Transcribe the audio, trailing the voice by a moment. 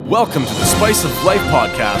Welcome to the Spice of Life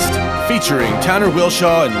podcast, featuring Tanner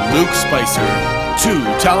Wilshaw and Luke Spicer. Two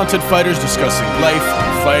talented fighters discussing life,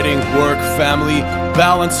 fighting, work, family,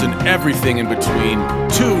 balance, and everything in between.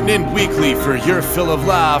 Tune in weekly for your fill of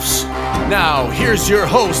laughs. Now, here's your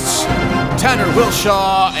hosts, Tanner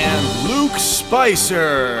Wilshaw and Luke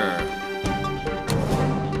Spicer.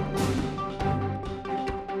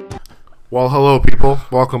 Well, hello, people.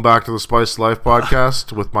 Welcome back to the Spice Life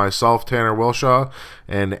podcast with myself, Tanner Wilshaw,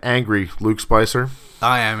 and angry Luke Spicer.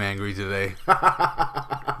 I am angry today.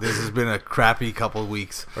 This has been a crappy couple of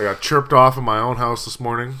weeks. I got chirped off in my own house this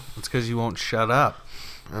morning. It's because you won't shut up.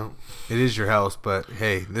 Well, it is your house, but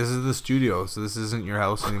hey, this is the studio, so this isn't your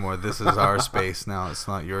house anymore. This is our space now. It's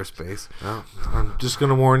not your space. well, I'm just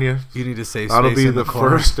going to warn you. You need to save space. That'll be in the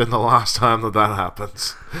corner. first and the last time that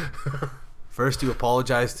happens. First, you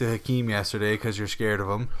apologized to Hakeem yesterday because you're scared of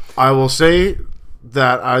him. I will say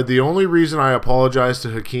that the only reason I apologize to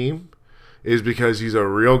Hakeem is because he's a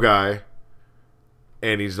real guy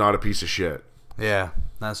and he's not a piece of shit. Yeah,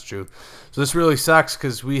 that's true. So this really sucks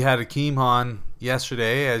because we had Hakeem on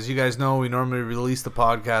yesterday. As you guys know, we normally release the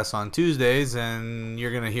podcast on Tuesdays, and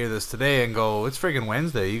you're going to hear this today and go, it's friggin'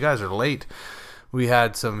 Wednesday. You guys are late. We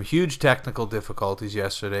had some huge technical difficulties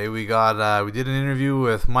yesterday. We did an interview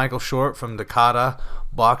with Michael Short from Dakota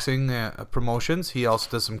Boxing Promotions. He also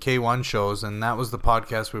does some K1 shows, and that was the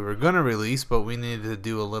podcast we were going to release, but we needed to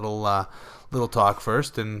do a little talk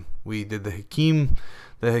first, and we did the Hakeem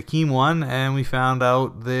one, and we found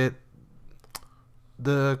out that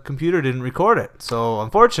the computer didn't record it. So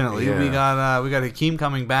unfortunately, we got Hakeem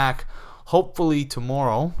coming back hopefully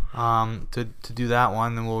tomorrow to do that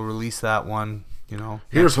one, and we'll release that one.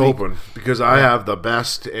 Here's hoping, because I have the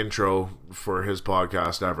best intro for his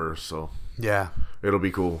podcast ever, so yeah, it'll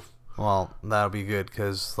be cool. Well, that'll be good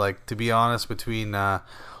because, to be honest, between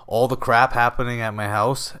all the crap happening at my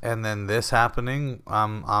house and then this happening,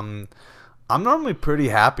 I'm normally pretty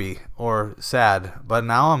happy or sad, but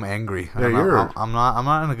now I'm angry. Yeah, I'm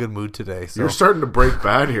not in a good mood today. So. You're starting to break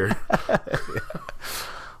bad here.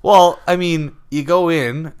 Well, I mean, you go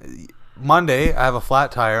in Monday. I have a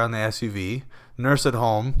flat tire on the SUV. Nurse at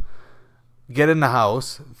home. Get in the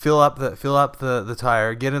house. Fill up the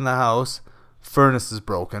tire. Get in the house. Furnace is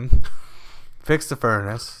broken. Fix the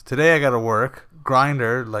furnace. Today I got to work.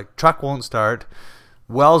 Grinder, truck won't start.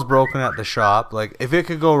 Well's broken at the shop. If it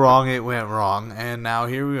could go wrong, it went wrong. And now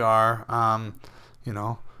here we are.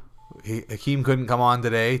 Hakeem couldn't come on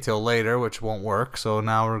today till later, which won't work. So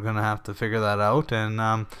now we're gonna have to figure that out.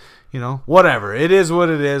 And whatever. It is what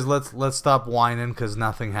it is. Let's stop whining because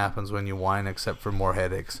nothing happens when you whine except for more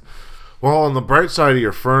headaches. Well, on the bright side of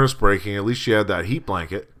your furnace breaking, at least you had that heat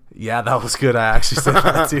blanket. Yeah, that was good. I actually said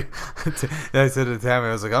that too. I said to Tammy,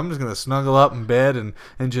 I was like, I'm just gonna snuggle up in bed and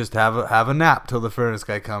just have a nap till the furnace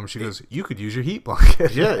guy comes. She goes, you could use your heat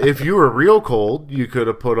blanket. Yeah, if you were real cold, you could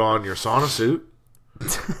have put on your sauna suit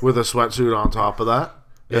with a sweatsuit on top of that,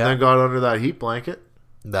 and then got under that heat blanket.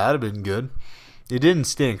 That'd have been good. It didn't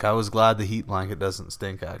stink. I was glad the heat blanket doesn't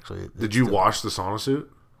stink, actually. Did you wash the sauna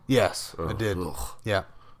suit? Yes, I did. Ugh. Yeah.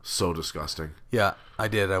 So disgusting. Yeah, I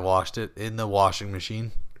did. I washed it in the washing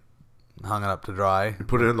machine. Hung it up to dry. You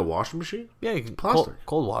put it in the washing machine? Yeah, you can Plastic.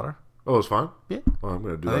 Cold water. Oh, it's fine? Yeah. Well, I'm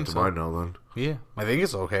going to do I that think to so. mine now then. Yeah, I think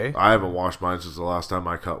it's okay. I haven't washed mine since the last time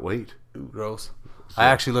I cut weight. Ooh, gross. I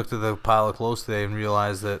actually looked at the pile of clothes today and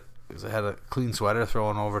realized that because I had a clean sweater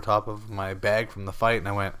thrown over top of my bag from the fight, and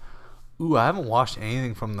I went, ooh, I haven't washed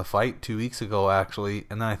anything from the fight 2 weeks ago, actually.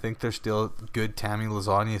 And then I think there's still good Tammy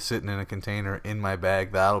lasagna sitting in a container in my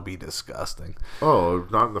bag. That'll be disgusting. Oh,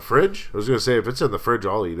 not in the fridge? I was going to say, if it's in the fridge,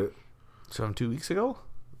 I'll eat it. So from 2 weeks ago?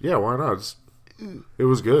 Yeah, why not? It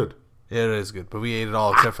was good. It is good, but we ate it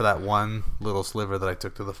all except for that one little sliver that I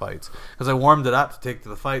took to the fights. Because I warmed it up to take to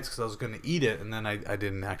the fights because I was going to eat it, and then I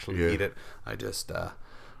didn't actually eat it. I just, I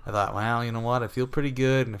thought, well, you know what? I feel pretty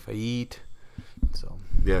good, and if I eat, so...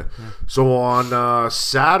 Yeah. So on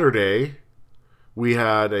Saturday, we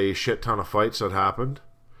had a shit ton of fights that happened.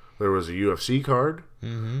 There was a UFC card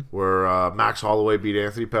where Max Holloway beat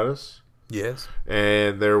Anthony Pettis. Yes.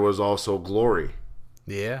 And there was also Glory.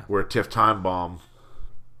 Yeah. Where Tiff Timebomb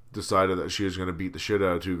decided that she was going to beat the shit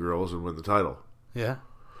out of two girls and win the title. Yeah.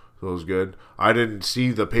 So it was good. I didn't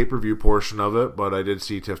see the pay-per-view portion of it, but I did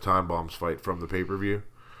see Tiff Timebomb's fight from the pay-per-view.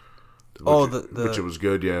 Which it was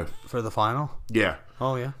good, yeah. For the final? Yeah.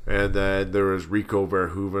 Oh, yeah. And then there was Rico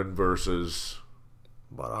Verhoeven versus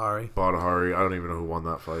Badahari. I don't even know who won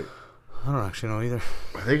that fight. I don't actually know either.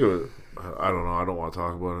 I think it was. I don't know. I don't want to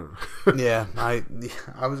talk about it. Yeah,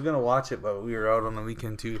 I was gonna watch it, but we were out on the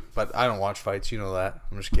weekend too. But I don't watch fights, you know that.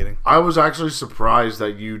 I'm just kidding. I was actually surprised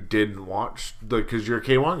that you didn't watch because you're a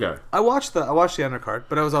K1 guy. I watched the undercard,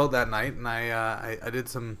 but I was out that night and I did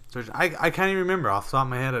some search. I can't even remember off the top of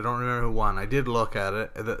my head. I don't remember who won. I did look at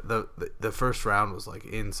it. The first round was like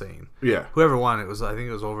insane. Yeah. Whoever won, I think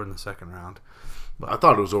it was over in the second round. I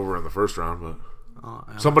thought it was over in the first round, but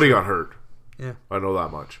Yeah. somebody got hurt. Yeah. I know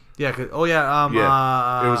that much. Yeah. It was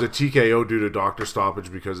a TKO due to doctor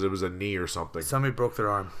stoppage because it was a knee or something. Somebody broke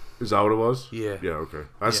their arm. Is that what it was? Yeah. Yeah, okay.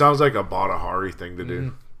 That sounds like a Bada Hari thing to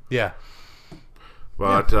do. Yeah.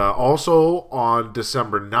 But also on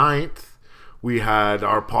December 9th, we had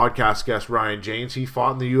our podcast guest Ryan James. He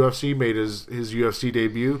fought in the UFC, made his UFC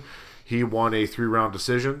debut. He won a 3-round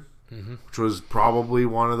decision, which was probably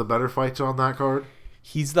one of the better fights on that card.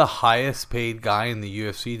 He's the highest paid guy in the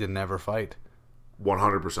UFC to never fight.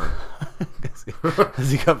 100%.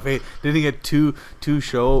 Because he got paid. Didn't he get two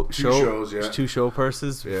show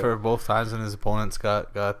purses for both times when his opponents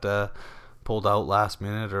got pulled out last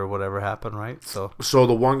minute or whatever happened, right? So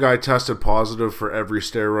the one guy tested positive for every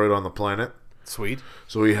steroid on the planet. sweet.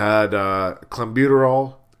 So he had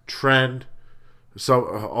clenbuterol, Trend,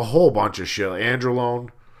 a whole bunch of shit. Androlone.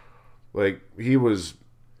 Like, he was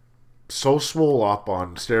so swole up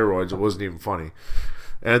on steroids, it wasn't even funny.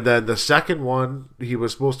 And then the second one, he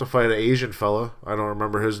was supposed to fight an Asian fella. I don't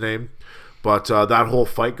remember his name, but that whole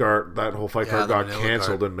fight card got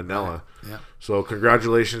canceled in Manila. Right. Yeah. So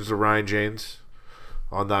congratulations to Ryan James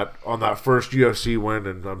on that first UFC win,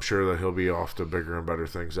 and I'm sure that he'll be off to bigger and better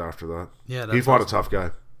things after that. Yeah, he fought a tough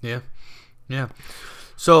guy. Yeah, yeah.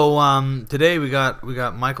 So today we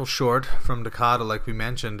got Michael Short from Dakota, like we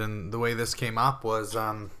mentioned, and the way this came up was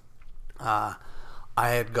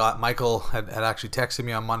Michael had actually texted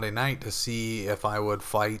me on Monday night to see if I would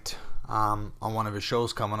fight on one of his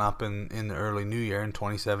shows coming up in the early new year in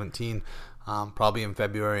 2017, probably in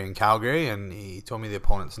February in Calgary, and he told me the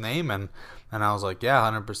opponent's name, and I was like, yeah,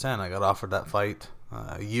 100%. I got offered that fight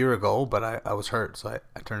a year ago, but I was hurt, so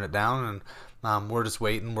I turned it down, and we're just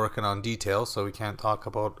working on details, so we can't talk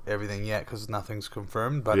about everything yet because nothing's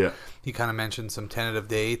confirmed, but he kind of mentioned some tentative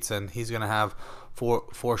dates, and he's going to have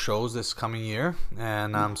four shows this coming year,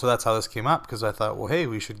 and so that's how this came up, because I thought, well, hey,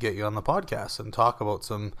 we should get you on the podcast and talk about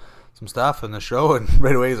some stuff in the show. And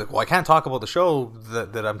right away he's like, well, I can't talk about the show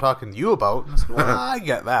that I'm talking to you about. And I said, well, I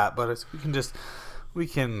get that, but we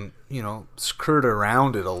can skirt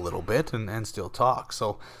around it a little bit and still talk.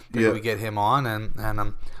 So we get him on,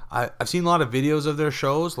 and I've seen a lot of videos of their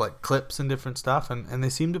shows, like clips and different stuff, and they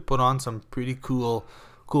seem to put on some pretty cool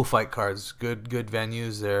fight cards, good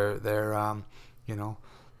venues. They're a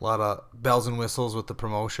lot of bells and whistles with the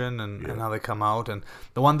promotion and how they come out. And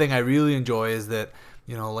the one thing I really enjoy is that,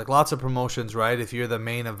 like lots of promotions, right? If you're the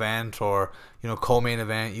main event or, co-main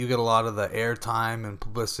event, you get a lot of the airtime and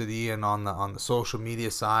publicity, and on the social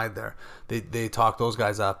media side they talk those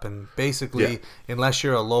guys up. And basically, unless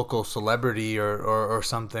you're a local celebrity or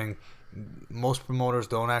something, most promoters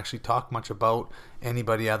don't actually talk much about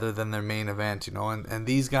anybody other than their main event, and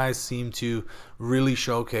these guys seem to really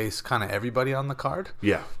showcase kind of everybody on the card.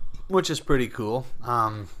 Yeah. Which is pretty cool.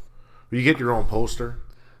 You get your own poster.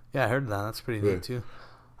 Yeah, I heard that. That's pretty neat too.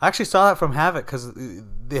 I actually saw that from Havoc because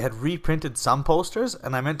they had reprinted some posters,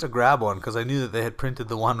 and I meant to grab one because I knew that they had printed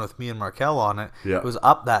the one with me and Markel on it. Yeah. It was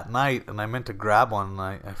up that night, and I meant to grab one, and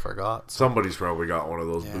I forgot. So. Somebody's probably got one of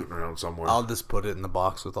those booting around somewhere. I'll just put it in the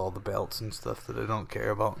box with all the belts and stuff that I don't care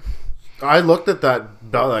about. I looked at that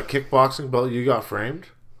kickboxing belt you got framed.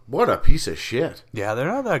 What a piece of shit. Yeah, they're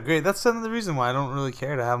not that great. That's another reason why I don't really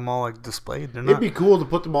care to have them all displayed. It'd be cool to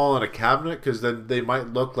put them all in a cabinet, because then they might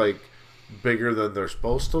look bigger than they're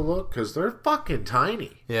supposed to look, because they're fucking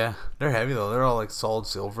tiny. Yeah, they're heavy though. They're all solid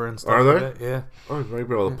silver and stuff. Are they? Like that. Yeah. Oh, you might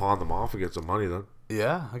be able to pawn them off and get some money then.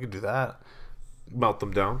 Yeah, I could do that. Melt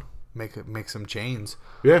them down. Make some chains.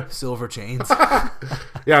 Yeah. Silver chains.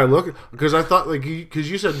 Yeah, look, because I thought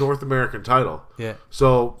because you said North American title. Yeah.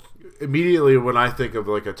 So immediately when I think of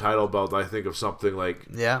a title belt, I think of something like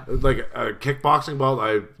a kickboxing belt.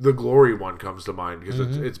 The Glory one comes to mind because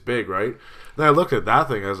it's big, right? Then I looked at that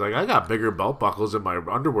thing. I was like, I got bigger belt buckles in my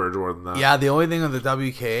underwear drawer than that. Yeah, the only thing with the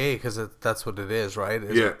WKA, because that's what it is, right?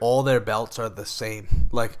 Is all their belts are the same.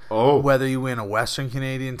 Whether you win a Western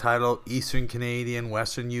Canadian title, Eastern Canadian,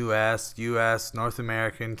 Western US, North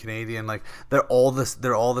American, Canadian, they're all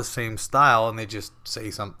the same style, and they just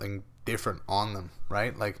say something different on them,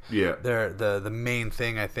 right? They're the main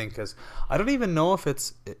thing, I think, is I don't even know if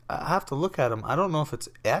it's, I have to look at them. I don't know if it's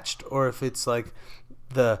etched or if it's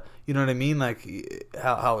you know what I mean, like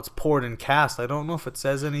how it's poured and cast. I don't know if it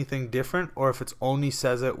says anything different or if it's only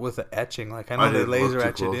says it with the etching. Like I know they didn't look laser too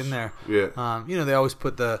etch it close. in there. Yeah. You know, they always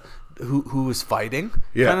put the who is fighting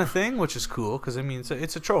kind of thing, which is cool because I mean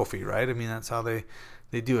it's a trophy, right? I mean that's how they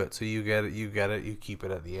do it. So you get it, you keep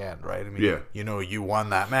it at the end, right? I mean, Yeah. you know, you won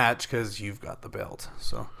that match because you've got the belt.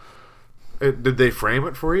 So. Did they frame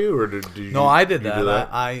it for you, or did you? No, I did you that.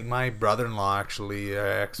 do I my brother-in-law actually,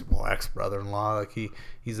 ex brother-in-law, like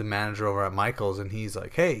he's a manager over at Michael's, and he's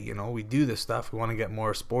like, hey, you know, we do this stuff. We want to get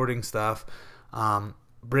more sporting stuff.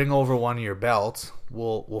 Bring over one of your belts.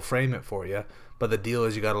 We'll frame it for you. But the deal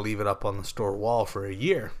is you got to leave it up on the store wall for a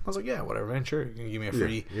year. I was like, yeah, whatever, man. Sure, you can give me a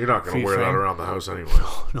free. You're not going free to wear frame. that around the house anyway.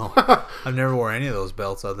 No, I've never wore any of those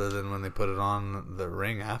belts other than when they put it on the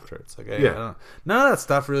ring after. It's like, hey, Yeah. none of that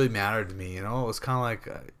stuff really mattered to me. You know, it was kind of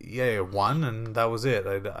like, yeah, you won, and that was it.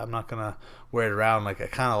 I'm not gonna wear it around. Like I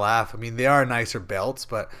kind of laugh. I mean, they are nicer belts,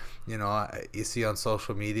 but you know, you see on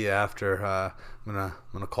social media after. I'm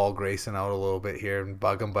gonna call Grayson out a little bit here and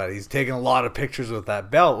bug him, but he's taking a lot of pictures with that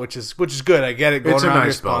belt, which is good. I get it. Going It's a around nice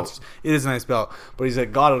your sponsors. belt. It is a nice belt, but he's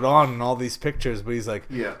like got it on in all these pictures, but he's like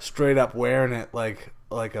straight up wearing it like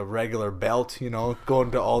a regular belt, you know, going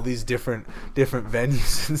to all these different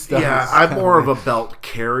venues and stuff. Yeah, It's I'm kinda more weird. of a belt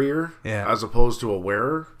carrier, as opposed to a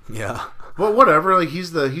wearer. Yeah. But whatever, like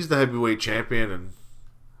he's the heavyweight champion, and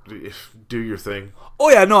do your thing. Oh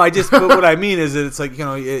yeah, no, but what I mean is that it's like, you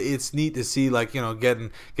know, it's neat to see, like, you know,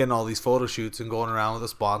 getting all these photo shoots and going around with the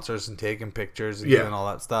sponsors and taking pictures and doing all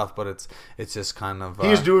that stuff, but it's just kind of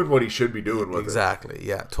He's doing what he should be doing with exactly. it.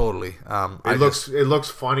 Yeah, totally. It looks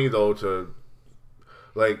funny though to,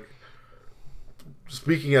 like,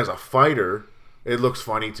 speaking as a fighter, it looks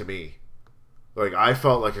funny to me. Like I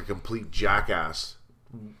felt like a complete jackass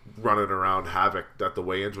running around havoc at the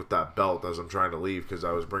weigh-ins with that belt as I'm trying to leave because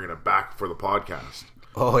I was bringing it back for the podcast.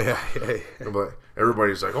 Oh yeah. But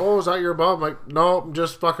everybody's like, "Oh, is that your belt?" I'm like, "No, I'm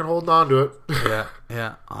just fucking holding on to it."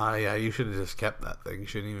 Yeah. You should have just kept that thing. You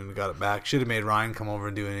shouldn't even got it back. Should have made Ryan come over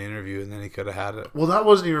and do an interview, and then he could have had it. Well, that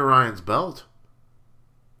wasn't even Ryan's belt.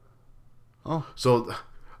 Oh, so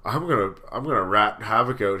I'm gonna rat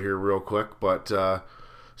havoc out here real quick. But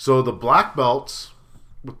so the black belts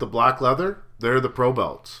with the black leather, they're the pro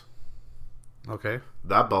belts. okay.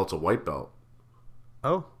 That belt's a white belt,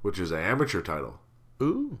 Oh, which is an amateur title.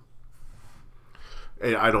 ooh.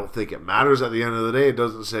 And I don't think it matters at the end of the day. It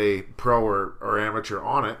doesn't say pro or amateur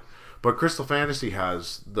on it. But Crystal Fantasy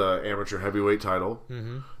has the amateur heavyweight title,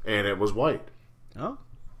 and it was white. Oh,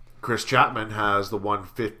 Chris Chapman has the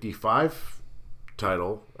 155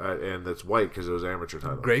 title, and it's white because it was amateur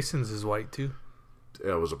title. Grayson's is white too.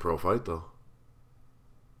 It was a pro fight, though.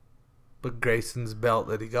 But Grayson's belt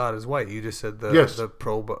that he got is white. You just said Yes. the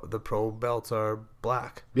pro belts are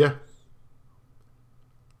black. Yeah.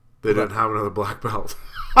 They didn't have another black belt.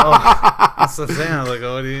 That's the thing. I was like,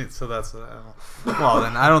 oh, so that's well.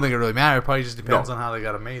 Then I don't think it really matters. It probably just depends on how they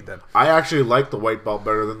got it made. Then I actually like the white belt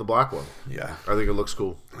better than the black one. yeah, I think it looks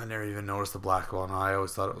cool. I never even noticed the black one. I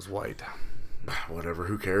always thought it was white. Whatever,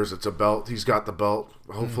 who cares? It's a belt. He's got the belt.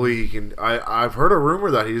 Hopefully he can. I've heard a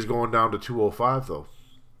rumor that he's going down to 205 though.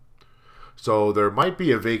 So there might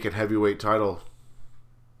be a vacant heavyweight title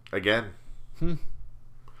again.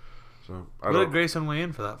 So I What don't. did Grayson weigh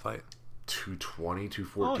in for that fight? 220,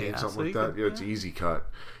 214, Oh, yeah, something so like you that. could- Yeah, it's an easy cut.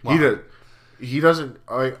 Wow. He doesn't.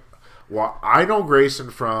 I know Grayson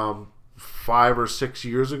from 5 or 6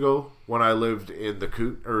 years ago when I lived in not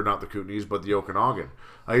the Kootenays, but the Okanagan.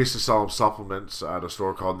 I used to sell him supplements at a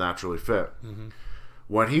store called Naturally Fit.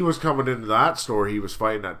 When he was coming into that store, he was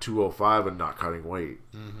fighting at 205 and not cutting weight.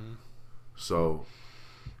 So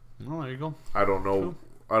Oh, there you go. I don't know. Cool.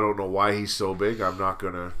 I don't know why he's so big. I'm not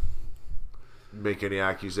gonna make any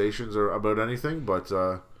accusations about anything, but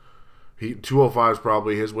 205 is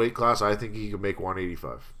probably his weight class. I think he could make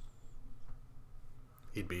 185.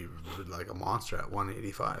 He'd be like a monster at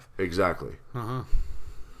 185. Exactly. Uh-huh.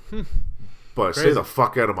 But stay Crazy. the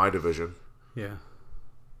fuck out of my division. Yeah.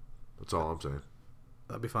 That's all I'm saying.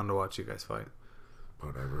 That'd be fun to watch you guys fight.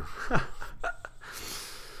 Whatever.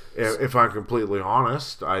 If I'm completely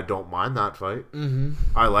honest, I don't mind that fight.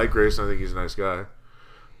 I like Grayson. I think he's a nice guy.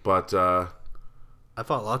 But I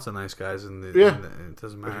fought lots of nice guys, and Yeah. it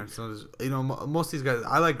doesn't matter. So most of these guys,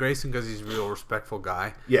 I like Grayson because he's a real respectful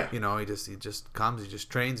guy. Yeah. You know, he just comes, he just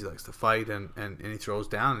trains, he likes to fight, and he throws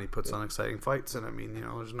down, and he puts on exciting fights. And I mean,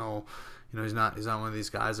 there's no, he's not one of these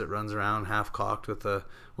guys that runs around half cocked with an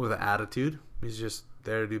attitude. He's just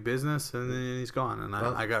there to do business, and then he's gone. And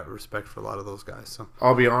I got respect for a lot of those guys. So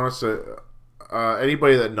I'll be honest.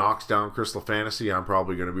 Anybody that knocks down Crystal Fantasy, I'm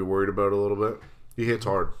probably going to be worried about a little bit. He hits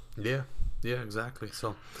hard. yeah. Yeah, exactly.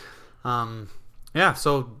 So, yeah.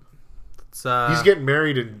 So it's He's getting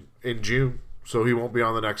married in June, so he won't be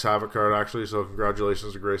on the next Havoc card actually. So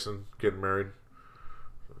congratulations to Grayson getting married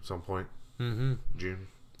at some point. June.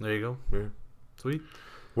 There you go. Yeah. Sweet.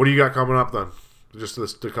 What do you got coming up then? Just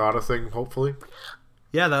this Dakota thing, hopefully.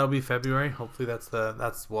 Yeah, that'll be February. Hopefully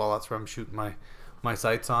that's where I'm shooting my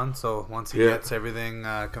sights on. So once he gets everything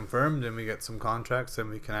confirmed and we get some contracts, then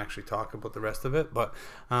we can actually talk about the rest of it. But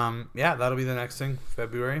yeah, that'll be the next thing,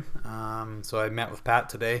 February. So I met with Pat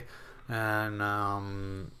today,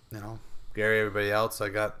 and Gary, everybody else. I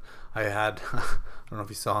had I don't know if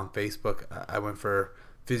you saw on Facebook. I went for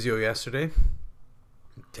physio yesterday.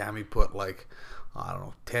 Tammy put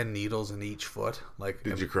 10 needles in each foot.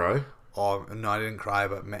 Did you cry? Oh no, I didn't cry,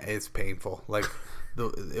 but it's painful.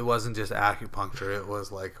 It wasn't just acupuncture. It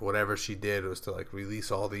was whatever she did was to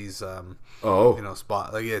release all these spot.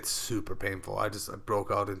 It's super painful. I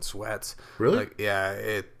broke out in sweats. Really?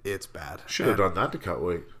 It's bad. Should have done that to cut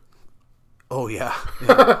weight. Oh yeah.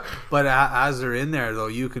 But as they're in there though,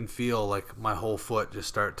 you can feel my whole foot just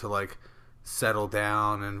start to settle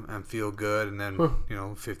down and feel good, and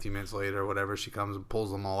then 15 minutes later or whatever, she comes and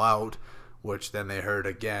pulls them all out, which then they hurt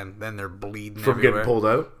again. Then they're bleeding from everywhere. Getting pulled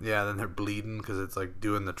out. Yeah, then they're bleeding because it's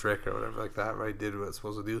doing the trick or whatever like that, right? Did what it's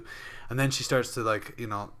supposed to do, and then she starts to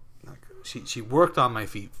she worked on my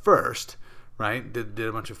feet first, right? Did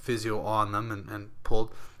a bunch of physio on them and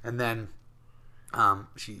pulled, and then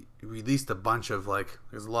she released a bunch of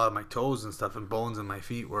there's a lot of my toes and stuff and bones in my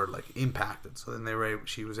feet were impacted. So then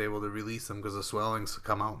she was able to release them because the swelling's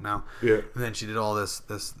come out now. Yeah. And then she did all this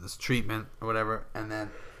treatment or whatever, and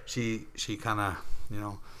then she kind of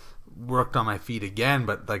worked on my feet again,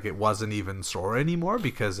 but it wasn't even sore anymore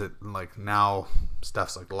because it now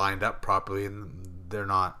stuff's lined up properly and they're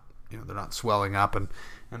not swelling up and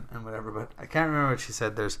whatever. But I can't remember what she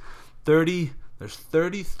said. There's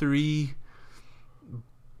 33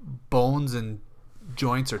 bones and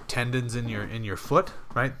joints or tendons in your foot,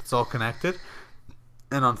 right? It's all connected.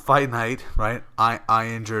 And on fight night, right, I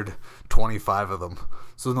injured 25 of them.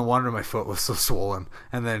 So no wonder my foot was so swollen.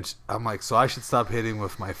 And then I'm so I should stop hitting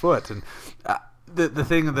with my foot. And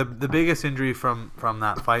the biggest injury from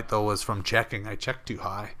that fight though was from checking. I checked too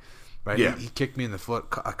high. Right, yeah. He kicked me in the foot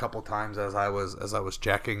a couple times as I was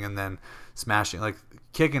checking, and then smashing,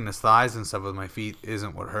 kicking his thighs and stuff with my feet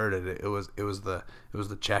isn't what hurt it. It was the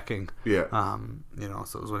checking. Yeah.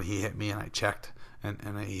 So it was when he hit me and I checked,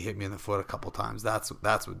 and he hit me in the foot a couple times. That's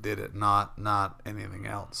what did it, not anything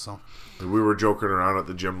else. So we were joking around at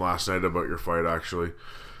the gym last night about your fight actually,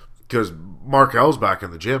 because Markel's back in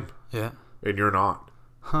the gym. Yeah. And you're not.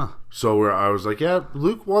 Huh. So I was yeah,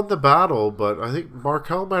 Luke won the battle, but I think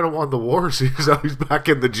Markel might have won the war. Seeing how he's back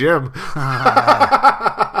in the gym.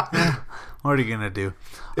 What are you gonna do?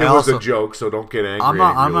 It was a joke, so don't get angry. I'm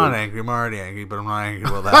not angry. I'm already angry, but I'm not angry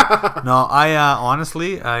about that. No, I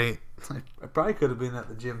honestly, I probably could have been at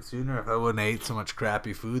the gym sooner if I wouldn't have ate so much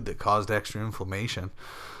crappy food that caused extra inflammation.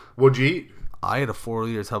 What'd you eat? I had a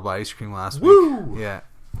 4-liter tub of ice cream last Woo! week. Yeah.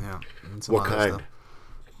 What kind? Stuff.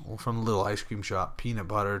 Well, from a little ice cream shop, peanut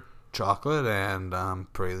butter, chocolate, and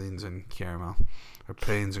pralines and caramel, or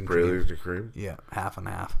pralines and cream. Pralines and cream. Yeah, half and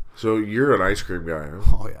half. So you're an ice cream guy, huh?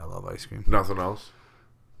 Oh yeah, I love ice cream. Nothing else?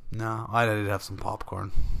 No, I did have some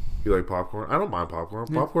popcorn. You like popcorn? I don't mind popcorn.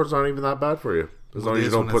 Yeah. Popcorn's not even that bad for you, as long as you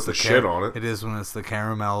is don't put the shit on it. It is when it's the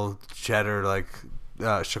caramel cheddar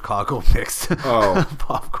Chicago mixed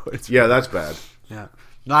popcorn. Yeah, that's bad. Yeah.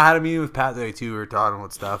 No, I had a meeting with Pat today too. We were talking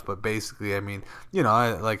about stuff, but basically, I mean,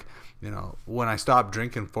 when I stopped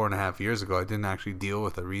drinking 4.5 years ago, I didn't actually deal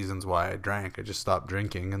with the reasons why I drank. I just stopped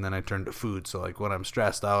drinking, and then I turned to food. So, when I'm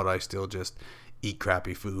stressed out, I still just eat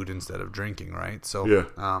crappy food instead of drinking, right? So, yeah.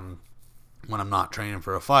 When I'm not training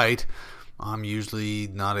for a fight, I'm usually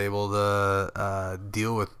not able to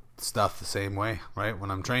deal with stuff the same way, right?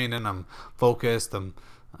 When I'm training, I'm focused. I'm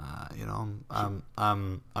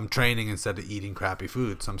training instead of eating crappy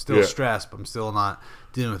food. So I'm still stressed, but I'm still not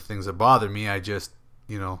dealing with things that bother me. I just,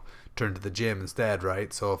 turn to the gym instead,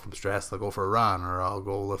 right? So if I'm stressed, I'll go for a run, or I'll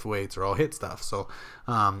go lift weights, or I'll hit stuff. So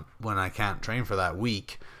when I can't train for that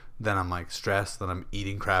week, then I'm stressed, then I'm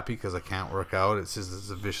eating crappy because I can't work out. It's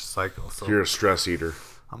a vicious cycle. So you're a stress eater.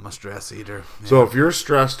 I'm a stress eater. Yeah. So if you're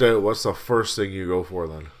stressed out, what's the first thing you go for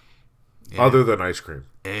then? Yeah. Other than ice cream?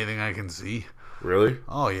 Anything I can see. Really?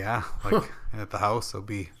 Oh yeah, at the house there'll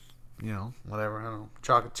be, whatever, I don't know,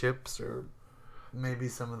 chocolate chips, or maybe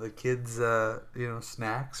some of the kids,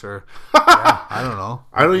 snacks, or I don't know.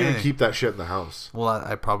 I don't even keep that shit in the house. Well,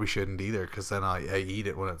 I probably shouldn't either, because then I eat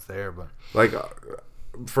it when it's there. But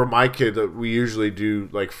for my kid, we usually do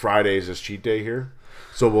Fridays as cheat day here.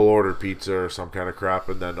 So we'll order pizza or some kind of crap,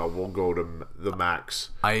 and then we'll go to the Max.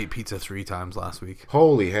 I ate pizza 3 times last week.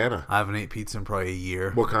 Holy Hannah. I haven't ate pizza in probably a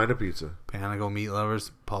year. What kind of pizza? Panago Meat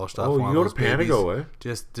Lovers, polished off. Oh, one you of go those to Panago,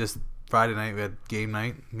 babies. eh? Just Friday night we had game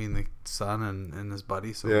night. Me and the son and his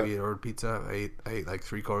buddy. So Yeah. we ordered pizza. I ate like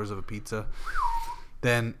 3/4 of a pizza.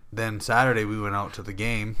 Then Saturday we went out to the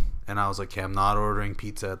game, and I was like, okay, I'm not ordering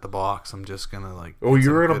pizza at the box. I'm just gonna like. Oh, get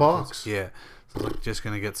you were some in a good box? food. Yeah. So like, just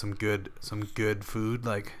gonna get some good food,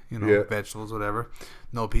 like Yeah. vegetables, whatever.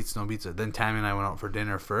 No pizza. Then Tammy and I went out for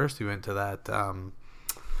dinner first. We went to that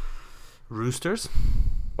Roosters.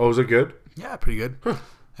 Oh, is it good? Yeah, pretty good.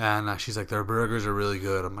 And she's like, their burgers are really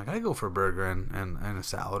good. I'm like, I go for a burger and a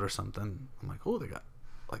salad or something. I'm like, oh, they got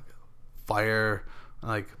like fire,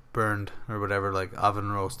 like burned or whatever, like oven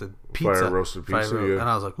roasted pizza. Fire roasted pizza, yeah. And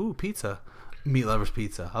I was like, ooh, pizza. Meat Lovers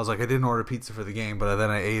pizza. I was like, I didn't order pizza for the game, but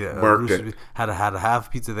then I ate it. Marked it. Had to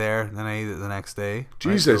have pizza there, and then I ate it the next day.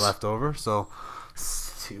 Jesus. Right, left over. So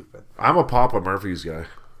stupid. I'm a Papa Murphy's guy.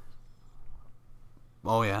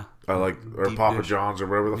 Oh yeah. I like, or Deep Papa dish. John's or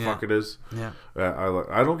whatever the Yeah. fuck it is. Yeah.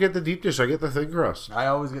 I don't get the deep dish. I get the thin crust. I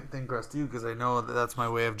always get thin crust too because I know that that's my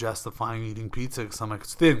way of justifying eating pizza. Because I'm like,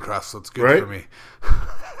 it's thin crust, so it's good Right? for me.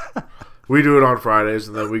 We do it on Fridays,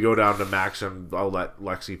 and then we go down to Max, and I'll let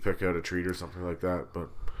Lexi pick out a treat or something like that. But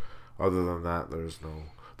other than that,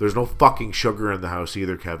 there's no fucking sugar in the house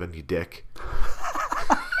either, Kevin. You dick.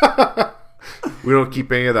 We don't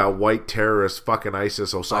keep any of that white terrorist fucking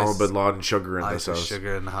ISIS Osama bin Laden sugar in this ISIS house.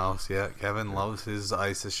 sugar in the house. Yeah, Kevin loves his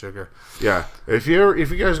ISIS sugar. Yeah, if you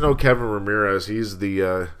guys know Kevin Ramirez, he's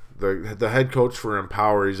the head coach for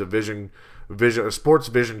Empower. He's a sports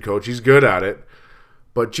vision coach. He's good at it,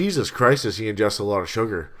 but Jesus Christ, does he ingest a lot of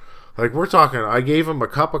sugar? Like, we're talking, I gave him a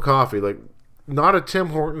cup of coffee, like not a Tim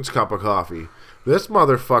Hortons cup of coffee. This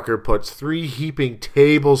motherfucker puts 3 heaping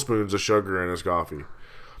tablespoons of sugar in his coffee.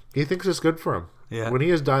 He thinks it's good for him. Yeah. When he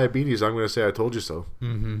has diabetes, I'm going to say I told you so.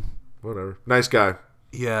 Mm-hmm. Whatever. Nice guy.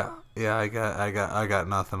 Yeah. I got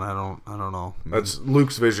nothing. I don't know. That's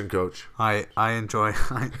Luke's vision coach. I enjoy.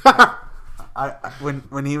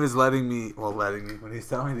 When he was when he was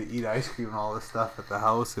telling me to eat ice cream and all this stuff at the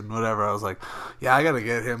house and whatever, I was like, yeah, I gotta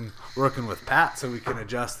get him working with Pat so we can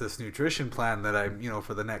adjust this nutrition plan that I'm,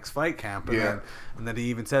 for the next fight camp. And then he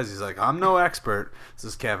even says, he's like, I'm no expert. This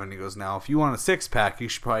is Kevin. He goes, now if you want a 6-pack, you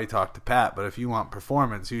should probably talk to Pat, but if you want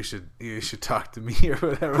performance, you should talk to me or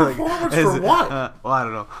whatever. Performance for what? Well, I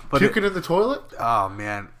don't know. But Puking in the toilet? oh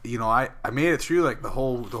man, I made it through like the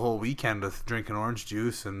whole weekend with drinking orange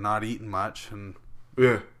juice and not eating much, and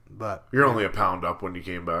Yeah. but You're only a pound up when you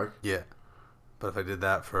came back. yeah, but if I did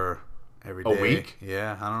that for every A day, week?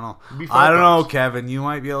 yeah, I don't know. Be 5 I don't know, pounds. Kevin. You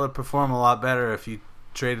might be able to perform a lot better if you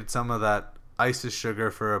traded some of that ISIS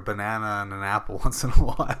sugar for a banana and an apple once in a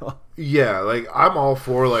while. Yeah, like I'm all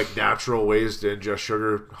for like natural ways to ingest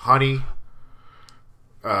sugar, honey,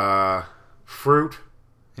 fruit,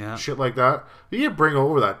 Yeah, shit like that. You can bring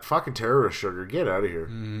over that fucking terrorist sugar. Get out of here.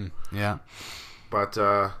 yeah. But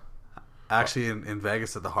Actually, in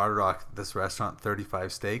Vegas at the Hard Rock, this restaurant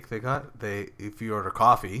 35 steak if you order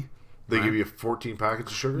coffee. they right? give you 14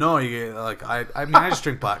 packets of sugar. No, you get, like I just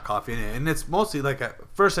drink black coffee, and it's mostly like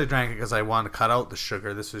first I drank it because I wanted to cut out the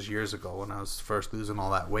sugar. This was years ago when I was first losing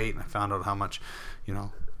all that weight, and I found out how much,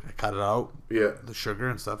 I cut it out. Yeah. The sugar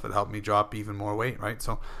and stuff, it helped me drop even more weight, right?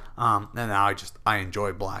 So, and now I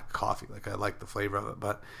enjoy black coffee, like I like the flavor of it.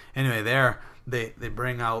 But anyway, they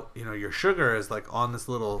bring out your sugar is like on this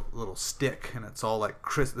little stick, and it's all like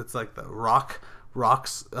crisp. It's like the rocks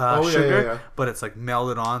sugar, yeah. but it's like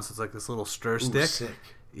melted on, so it's like this little stir stick. Sick.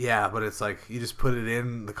 Yeah, but it's like you just put it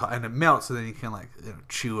in and it melts, so then you can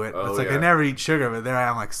chew it. Oh, It's like yeah. I never eat sugar, but there I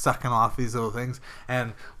am like sucking off these little things.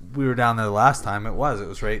 And we were down there the last time. It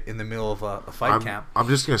was right in the middle of a fight camp. I'm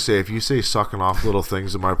just gonna say, if you say sucking off little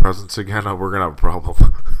things in my presence again, we're gonna have a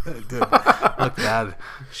problem. Dude, look bad.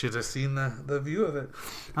 Should have seen the view of it.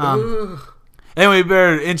 Anyway, we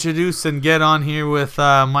better introduce and get on here with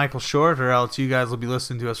Michael Short, or else you guys will be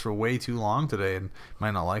listening to us for way too long today and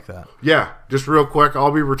might not like that. Yeah, just real quick,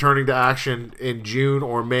 I'll be returning to action in June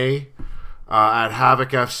or May at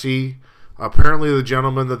Havoc FC. Apparently the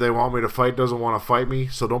gentleman that they want me to fight doesn't want to fight me,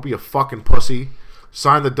 so don't be a fucking pussy.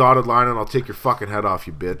 Sign the dotted line and I'll take your fucking head off,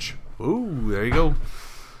 you bitch. Ooh, there you go.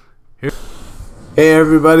 Hey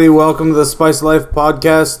everybody, welcome to the Spice Life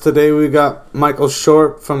podcast. Today we got Michael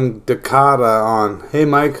Short from Dakota on. Hey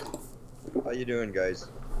Mike. How you doing, guys?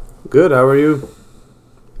 Good, how are you?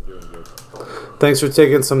 Doing good. Thanks for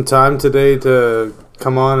taking some time today to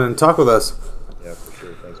come on and talk with us. Yeah, for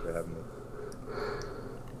sure. Thanks for having me.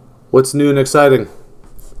 What's new and exciting?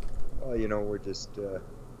 Well, we're just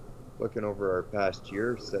looking over our past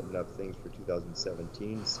year, setting up things for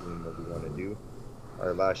 2017, seeing what we want to do.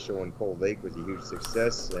 Our last show in Cold Lake was a huge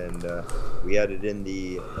success, and we added in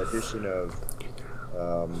the addition of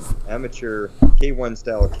amateur K1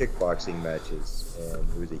 style kickboxing matches, and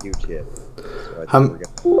it was a huge hit. So I think we're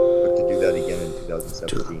going to look to do that again in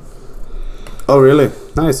 2017. Oh, really?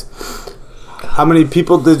 Nice. How many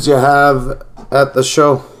people did you have at the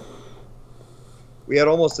show? We had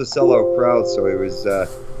almost a sellout crowd, so it was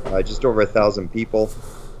just over 1,000 people,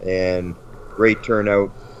 and great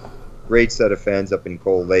turnout, great set of fans up in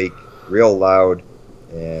Cold Lake, real loud,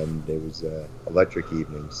 and it was an electric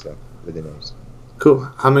evening, so really nice. Cool.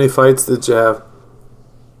 How many fights did you have?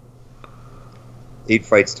 8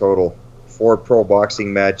 fights total, 4 pro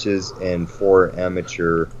boxing matches and 4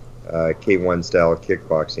 amateur K1 style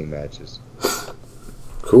kickboxing matches.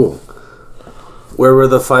 Cool. Where were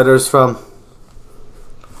the fighters from?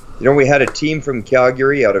 You know, we had a team from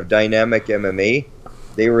Calgary out of Dynamic MMA.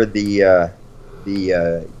 They were the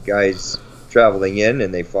guys traveling in,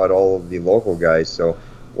 and they fought all of the local guys. So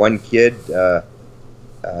one kid,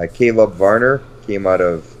 Caleb Varner, came out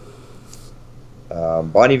of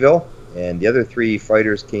Bonnyville, and the other 3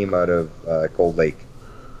 fighters came out of Cold Lake.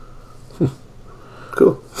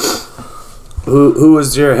 Cool. Who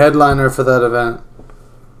was your headliner for that event?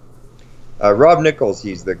 Rob Nichols,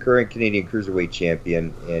 he's the current Canadian Cruiserweight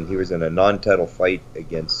champion, and he was in a non-title fight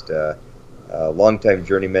against a longtime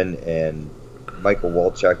journeyman and Michael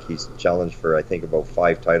Walchuk. He's challenged for, I think, about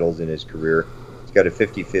 5 titles in his career. He's got a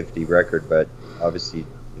 50-50 record, but obviously,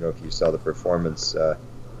 you know, if you saw the performance,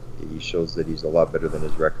 he shows that he's a lot better than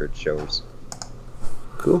his record shows.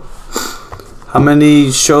 Cool. How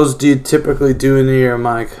many shows do you typically do in a year,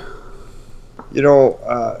 Mike? You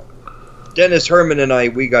know, Dennis Herman and I,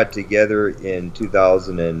 we got together in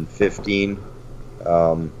 2015.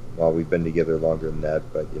 Well, we've been together longer than that,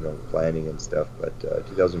 but, you know, planning and stuff. But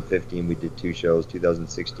 2015, we did 2 shows.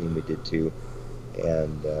 2016, we did 2.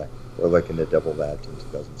 And we're looking to double that in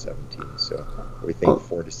 2017. So we think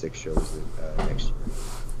 4 to 6 shows next year.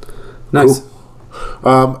 Nice.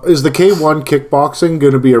 Cool. Is the K1 kickboxing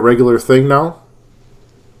going to be a regular thing now?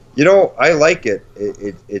 You know, I like it.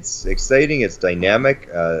 It's exciting. It's dynamic.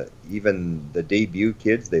 Even the debut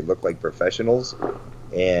kids, they look like professionals.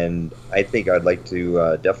 And I think I'd like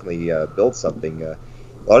to definitely build something. A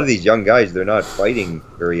lot of these young guys, they're not fighting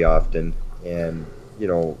very often. And, you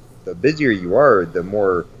know, the busier you are, the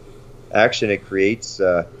more action it creates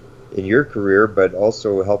in your career, but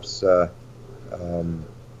also helps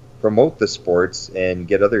promote the sports and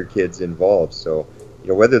get other kids involved. So, you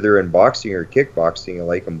know, whether they're in boxing or kickboxing, I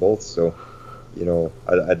like them both. So, you know,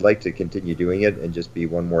 I'd like to continue doing it and just be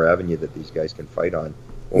one more avenue that these guys can fight on.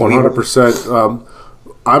 100%.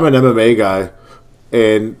 I'm an MMA guy,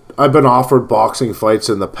 and I've been offered boxing fights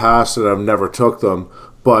in the past, and I've never took them.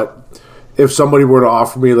 But if somebody were to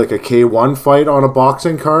offer me like a K1 fight on a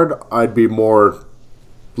boxing card, I'd be more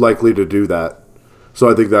likely to do that. So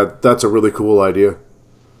I think that's a really cool idea.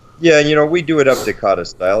 Yeah, you know, we do it up Dakota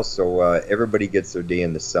style, so everybody gets their day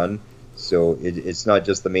in the sun. So it's not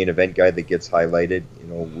just the main event guy that gets highlighted. You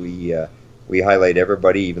know, we highlight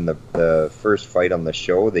everybody, even the first fight on the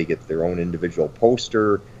show. They get their own individual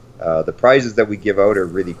poster. The prizes that we give out are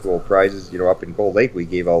really cool prizes. You know, up in Cold Lake, we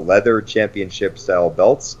gave out leather championship-style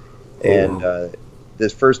belts. And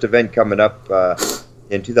this first event coming up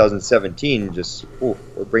in 2017, we're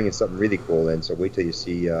bringing something really cool in. So wait till you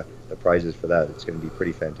see the prizes for that. It's going to be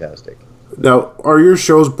pretty fantastic. Now, are your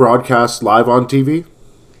shows broadcast live on TV?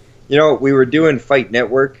 You know, we were doing Fight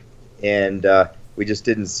Network, and we just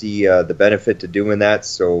didn't see the benefit to doing that.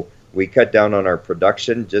 So we cut down on our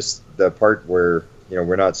production, just the part where, you know,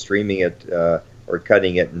 we're not streaming it or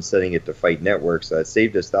cutting it and sending it to Fight Network. So it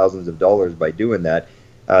saved us thousands of dollars by doing that.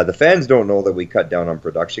 The fans don't know that we cut down on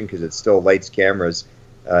production because it's still lights, cameras,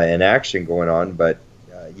 and action going on. But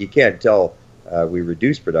you can't tell we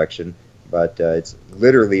reduced production. But it's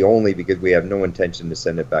literally only because we have no intention to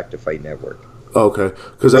send it back to Fight Network. Okay,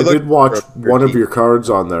 because I did watch one of your cards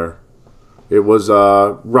on there. It was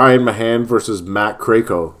Ryan Mahan versus Matt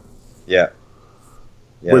Krako. Yeah.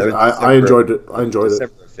 I enjoyed it.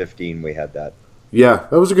 December 15, we had that. Yeah,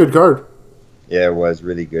 that was a good card. Yeah, it was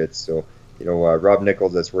really good. So, you know, Rob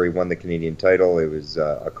Nichols, that's where he won the Canadian title. It was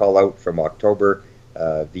a call out from October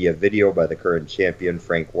via video by the current champion,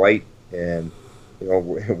 Frank White. And, you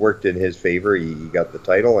know, it worked in his favor. He got the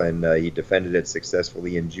title, and he defended it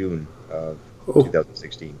successfully in June of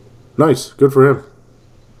 2016. Nice. Good for him.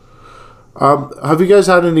 Have you guys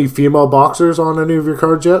had any female boxers on any of your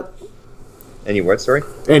cards yet? Any what, sorry?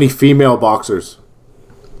 Any female boxers?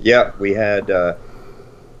 Yeah, we had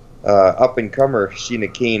Up and comer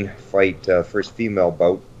Sheena Kane fight first female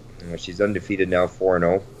bout. She's undefeated now,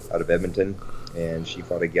 4-0 out of Edmonton, and she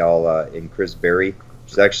fought a gal in Chris Berry.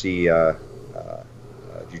 She's actually a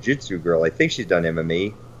jiu-jitsu girl. I think she's done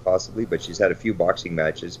MMA possibly, but she's had a few boxing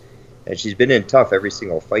matches, and she's been in tough every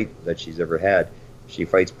single fight that she's ever had. She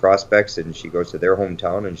fights prospects, and she goes to their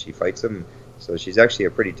hometown and she fights them. So she's actually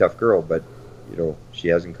a pretty tough girl, but she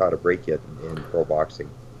hasn't caught a break yet in pro boxing.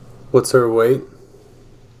 What's her weight?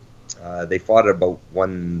 They fought at about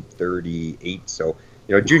 138, so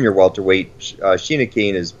junior welterweight. Sheena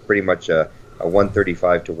Kane is pretty much a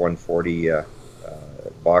 135 to 140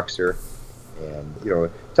 boxer,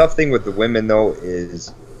 and tough thing with the women though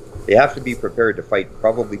is they have to be prepared to fight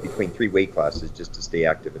probably between 3 weight classes just to stay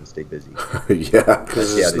active and stay busy. Yeah,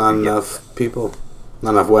 because there's not enough people,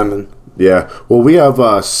 not enough women. Yeah, well, we have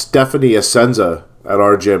Stephanie Asenza at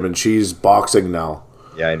our gym, and she's boxing now.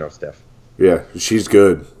 Yeah, I know Steph. Yeah, she's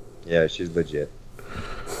good. Yeah, she's legit.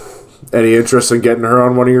 Any interest in getting her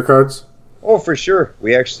on one of your cards? Oh, for sure.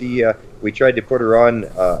 We actually we tried to put her on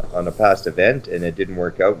a past event, and it didn't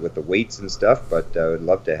work out with the weights and stuff. But I would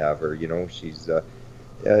love to have her. She's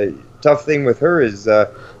tough thing with her is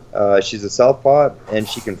she's a southpaw and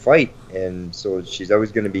she can fight, and so she's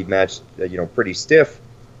always going to be matched, pretty stiff.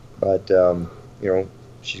 But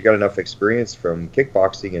she's got enough experience from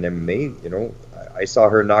kickboxing and MMA. I saw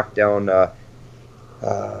her knock down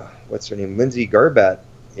what's her name, Lindsay Garbat,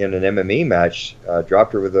 in an MMA match.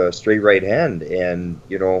 Dropped her with a straight right hand, and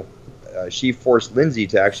she forced Lindsay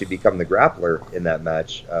to actually become the grappler in that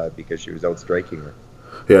match because she was outstriking her.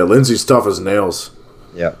 Yeah, Lindsay's tough as nails.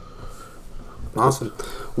 Yeah. Awesome.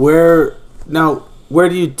 Where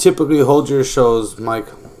do you typically hold your shows, Mike?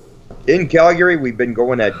 In Calgary, we've been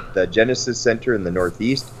going at the Genesis Center in the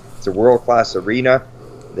Northeast. It's a world-class arena.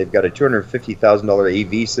 They've got a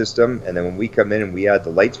 $250,000 AV system, and then when we come in and we add the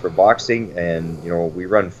lights for boxing, and we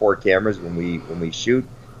run 4 cameras when we shoot,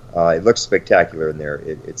 it looks spectacular in there.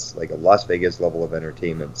 It's like a Las Vegas level of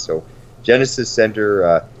entertainment. So Genesis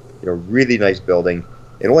Center, really nice building.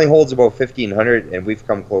 It only holds about 1,500, and we've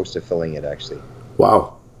come close to filling it actually.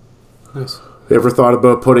 Wow. Nice. You ever thought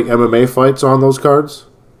about putting MMA fights on those cards?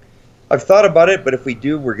 I've thought about it, but if we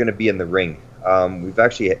do, we're going to be in the ring. We've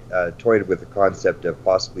actually toyed with the concept of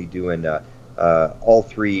possibly doing all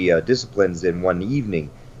 3 disciplines in one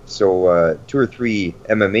evening. So 2 or 3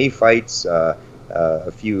 MMA fights,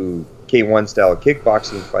 a few K1 style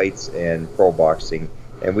kickboxing fights, and pro boxing.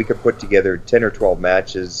 And we could put together 10 or 12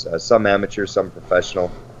 matches, some amateur, some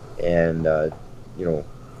professional, and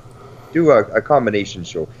do a combination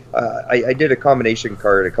show. I did a combination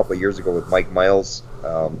card a couple of years ago with Mike Miles.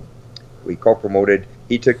 We co-promoted.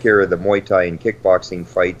 He took care of the Muay Thai and kickboxing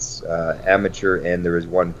fights, amateur, and there was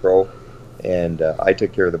 1 pro. And I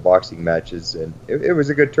took care of the boxing matches, and it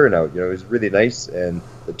was a good turnout. It was really nice, and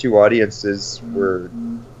the 2 audiences were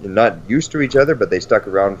not used to each other, but they stuck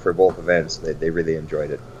around for both events. They really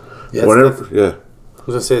enjoyed it. Yeah, Yeah. I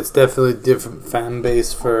was gonna say it's definitely a different fan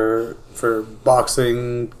base for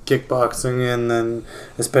boxing, kickboxing, and then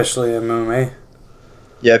especially MMA.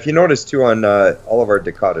 Yeah, if you notice too on all of our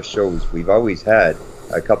Dakota shows, we've always had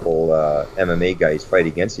a couple MMA guys fight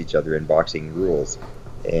against each other in boxing rules.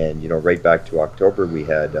 And right back to October, we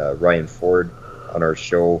had Ryan Ford on our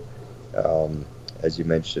show, as you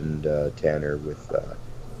mentioned, Tanner, with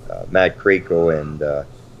Matt Krako and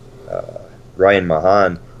Ryan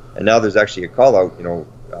Mahan. And now there's actually a call out.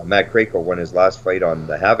 Matt Krako won his last fight on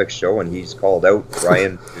the Havoc show, and he's called out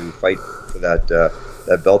Ryan to fight for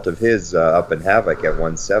that belt of his up in Havoc at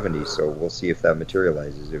 170. So we'll see if that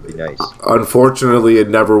materializes. It'd be nice. Unfortunately, it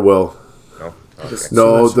never will. No. Okay.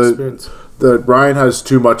 No, the Ryan has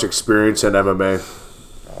too much experience in MMA.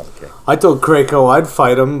 Okay. I told Krako I'd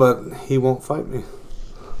fight him, but he won't fight me.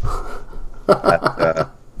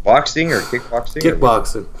 Boxing or kickboxing?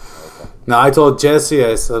 Kickboxing. No, I told Jesse,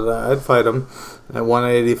 I said I'd fight him at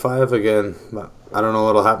 185 again, but I don't know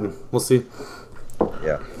what'll happen. We'll see.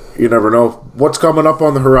 Yeah. You never know. What's coming up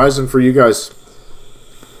on the horizon for you guys?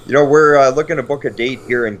 We're looking to book a date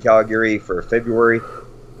here in Calgary for February.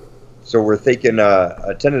 So we're thinking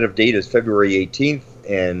a tentative date is February 18th,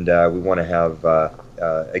 and we want to have,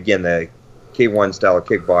 again, the K1 style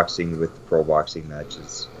kickboxing with the pro boxing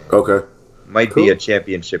matches. Okay. Might be a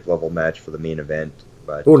championship level match for the main event,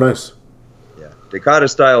 but oh, nice. Yeah, Dakota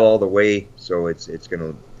style all the way. So it's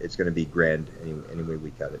gonna be grand any way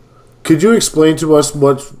we cut it. Could you explain to us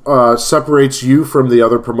what separates you from the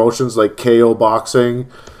other promotions like KO Boxing?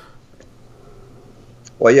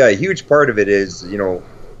 Well, yeah, a huge part of it is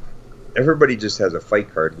everybody just has a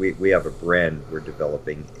fight card. We have a brand we're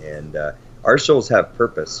developing, and our shows have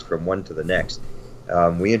purpose from one to the next.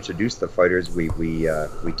 We introduce the fighters. We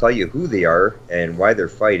tell you who they are and why they're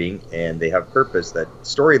fighting, and they have purpose. That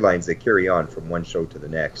storylines that carry on from one show to the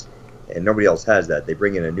next, and nobody else has that. They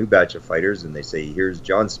bring in a new batch of fighters, and they say, "Here's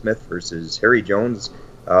John Smith versus Harry Jones.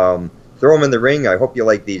 Throw them in the ring. I hope you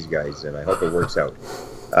like these guys, and I hope it works out."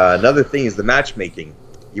 Another thing is the matchmaking.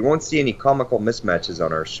 You won't see any comical mismatches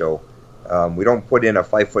on our show. We don't put in a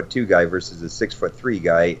 5'2" guy versus a 6'3"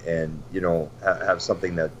 guy, and have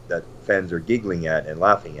something that fans are giggling at and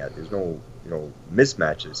laughing at. There's no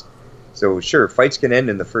mismatches. So sure, fights can end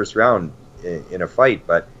in the first round in a fight,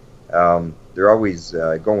 but they're always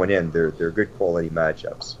going in. They're good quality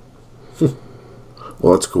matchups.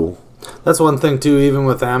 Well, that's cool. That's one thing too. Even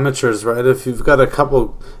with amateurs, right? If you've got a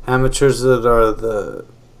couple amateurs that are the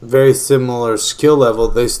very similar skill level,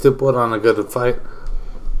 they still put on a good fight.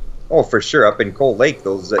 Oh, for sure. Up in Cold Lake,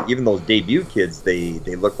 those even those debut kids, they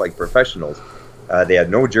look like professionals. They had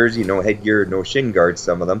no jersey, no headgear, no shin guards,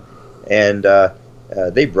 some of them, and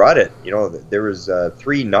they brought it. There was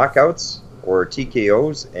 3 knockouts or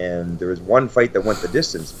TKOs, and there was one fight that went the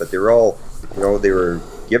distance. But they were all, they were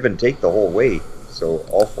give and take the whole way. So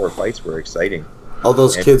all 4 fights were exciting. All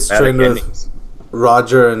those And kids dramatic trained with endings.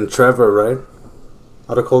 Roger and Trevor, right?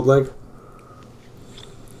 Out of Cold Lake?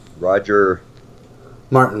 Roger.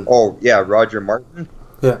 Martin. Oh yeah, Roger Martin.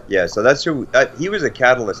 Yeah. Yeah, so that's who. He was a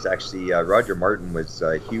catalyst, actually. Roger Martin was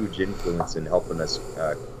a huge influence in helping us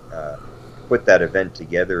put that event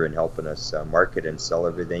together and helping us market and sell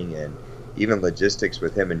everything, and even logistics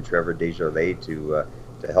with him and Trevor Desjardins to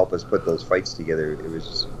help us put those fights together. It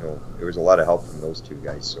was there was a lot of help from those 2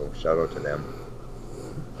 guys. So shout out to them.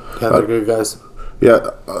 Yeah, they're good guys.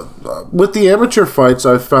 Yeah, with the amateur fights,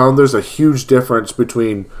 I've found there's a huge difference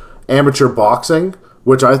between amateur boxing,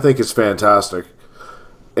 which I think is fantastic,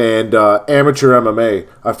 and amateur MMA.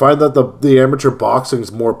 I find that the amateur boxing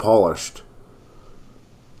is more polished.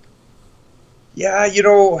 Yeah,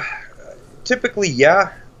 typically,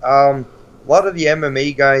 yeah. A lot of the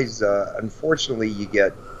MMA guys, unfortunately, you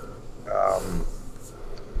get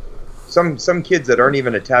some kids that aren't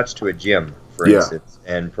even attached to a gym, for instance,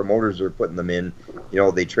 and promoters are putting them in.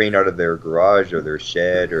 They train out of their garage or their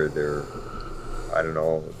shed or their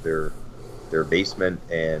basement,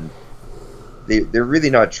 and they're really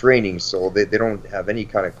not training, so they don't have any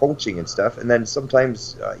kind of coaching and stuff. And then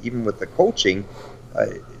sometimes, even with the coaching,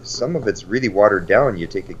 some of it's really watered down. You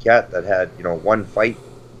take a cat that had, one fight,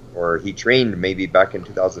 or he trained maybe back in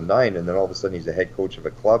 2009, and then all of a sudden he's a head coach of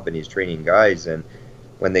a club and he's training guys. And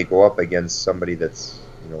when they go up against somebody that's,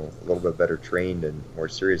 a little bit better trained and more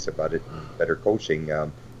serious about it and better coaching,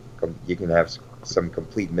 you can have some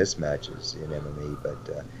complete mismatches in MMA.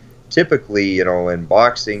 But typically, in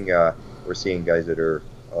boxing, we're seeing guys that are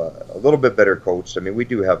a little bit better coached. I mean, we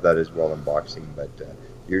do have that as well in boxing, but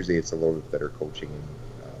usually it's a little bit better coaching and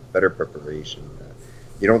better preparation.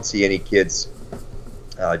 You don't see any kids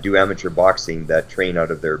do amateur boxing that train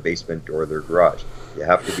out of their basement or their garage. You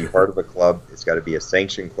have to be part of a club. It's got to be a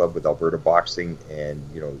sanctioned club with Alberta Boxing, and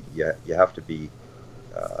you have to be.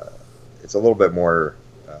 It's a little bit more,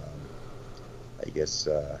 I guess.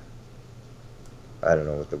 I don't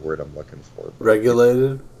know what the word I'm looking for.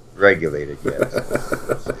 Regulated? Regulated, yes.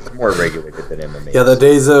 It's more regulated than MMA. Yeah, the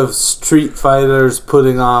days of street fighters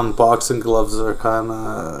putting on boxing gloves are kind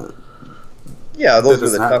of... Yeah, those were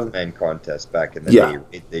the happen. tough man contests back in the day.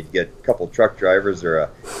 They'd get a couple truck drivers or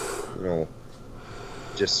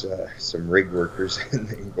just some rig workers and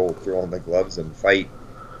then go throw on the gloves and fight.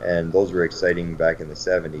 And those were exciting back in the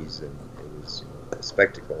 70s, and it was a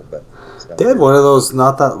spectacle. But it's not They had one of those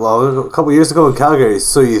not that long ago, a couple years ago in Calgary,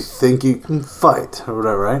 So You Think You Can Fight, or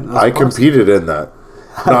whatever, right? I competed in that.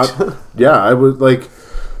 I would like.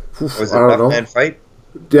 Was it I a don't tough know. man fight?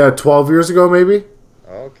 Yeah, 12 years ago, maybe.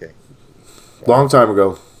 Oh, okay. Long time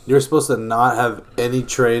ago. You're supposed to not have any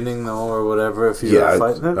training, though, or whatever, if you were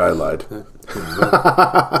fighting it? I lied.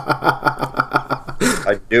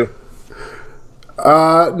 I do.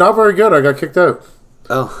 Not very good. I got kicked out.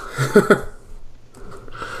 Oh.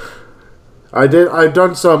 I've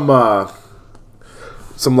done some like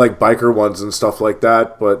biker ones and stuff like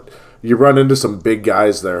that, but you run into some big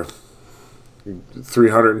guys there.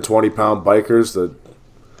 320-pound bikers that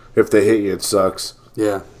if they hit you, it sucks.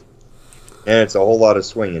 Yeah. And it's a whole lot of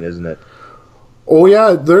swinging, isn't it? Oh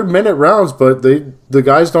yeah, they're minute rounds, but the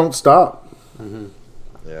guys don't stop. Mm-hmm.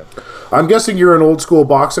 Yeah. I'm guessing you're an old school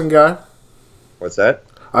boxing guy. What's that?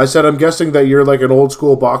 I said I'm guessing that you're like an old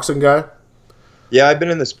school boxing guy. Yeah, I've been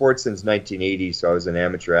in the sport since 1980, so I was an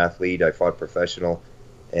amateur athlete. I fought professional,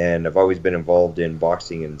 and I've always been involved in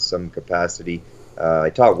boxing in some capacity. I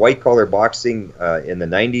taught white-collar boxing in the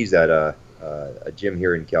 90s at a a gym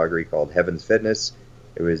here in Calgary called Heaven's Fitness.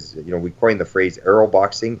 It was, we coined the phrase aero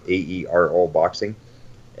boxing, AERO boxing,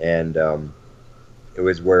 and it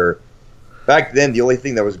was where back then the only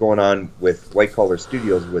thing that was going on with White Collar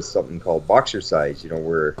Studios was something called Boxercise,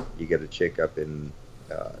 where you get a chick up in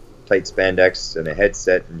tight spandex and a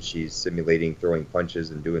headset, and she's simulating throwing punches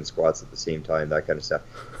and doing squats at the same time, that kind of stuff.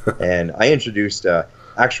 And I introduced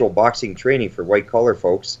actual boxing training for white collar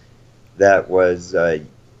folks that was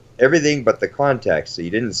everything but the contact. So you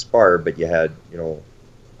didn't spar, but you had,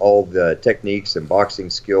 all the techniques and boxing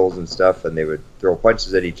skills and stuff, and they would throw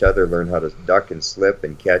punches at each other, learn how to duck and slip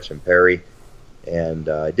and catch and parry. And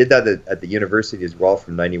I did that at the university as well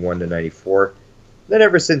from 91 to 94. Then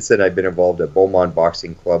ever since then, I've been involved at Beaumont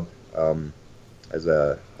Boxing Club. I'm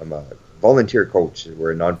a volunteer coach.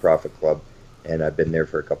 We're a nonprofit club, and I've been there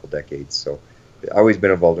for a couple decades. So I've always been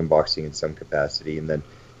involved in boxing in some capacity. And then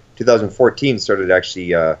 2014 started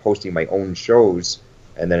actually hosting my own shows.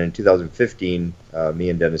 And then in 2015, me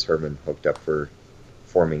and Dennis Herman hooked up for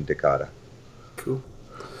forming Dakota. Cool.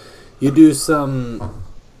 You do some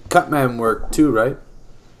cutman work too, right?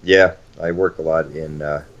 Yeah, I work a lot in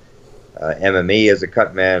MMA as a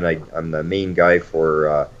cutman. I'm the main guy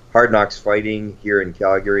for Hard Knocks Fighting here in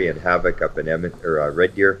Calgary and Havoc up in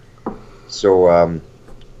Red Deer. So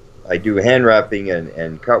I do hand wrapping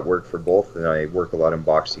and cut work for both, and I work a lot in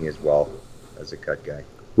boxing as well as a cut guy.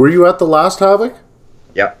 Were you at the last Havoc?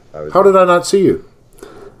 Yeah. I was. How did I not see you?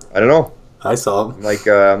 I don't know. I saw him. I'm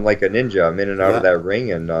like a ninja. I'm in and out of that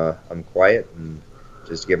ring, and I'm quiet and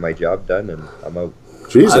just get my job done, and I'm out.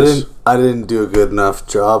 Jesus. I didn't do a good enough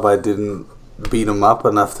job. I didn't beat him up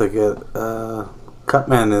enough to get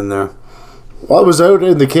Cutman in there. Well, I was out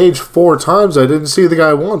in the cage 4 times. I didn't see the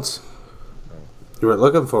guy once. You weren't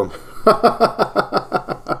looking for him.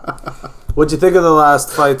 What'd you think of the last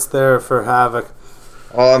fights there for Havoc?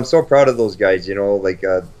 Oh, I'm so proud of those guys. They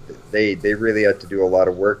really had to do a lot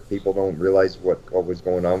of work. People don't realize what was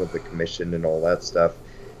going on with the commission and all that stuff,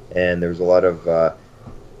 and there was a lot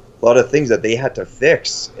of things that they had to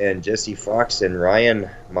fix. And Jesse Fox and Ryan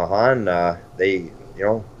Mahan, they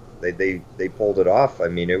pulled it off. I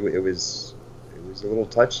mean, it was a little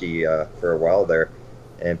touchy for a while there,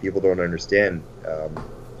 and people don't understand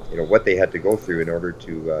what they had to go through in order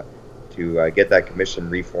to get that commission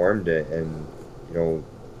reformed and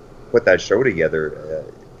put that show together.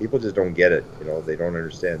 People just don't get it. They don't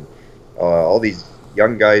understand. All these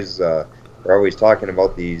young guys are always talking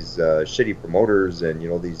about these shitty promoters and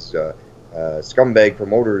these scumbag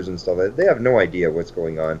promoters and stuff. They have no idea what's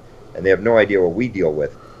going on, and they have no idea what we deal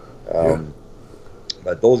with.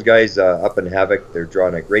 But those guys up in Havoc, they're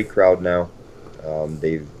drawing a great crowd now.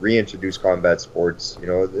 They've reintroduced combat sports.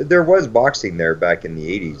 There was boxing there back in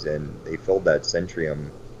the 80s, and they filled that Centrium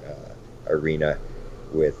arena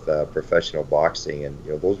with professional boxing, and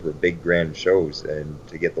those were big grand shows, and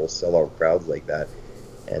to get those sellout crowds like that,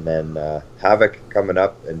 and then Havoc coming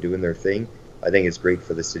up and doing their thing, I think it's great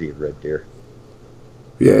for the city of Red Deer.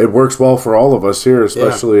 Yeah, it works well for all of us here,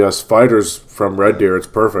 especially us fighters from Red Deer. It's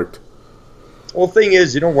perfect. Well, the thing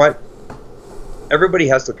is, you know what? Everybody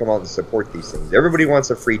has to come out and support these things. Everybody wants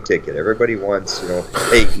a free ticket. Everybody wants,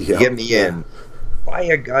 hey, get me in. Buy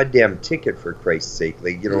a goddamn ticket, for Christ's sake.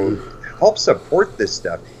 Help support this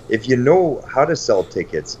stuff. If you know how to sell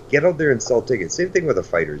tickets, get out there and sell tickets. Same thing with the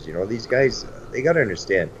fighters. These guys, they got to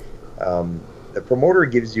understand. The promoter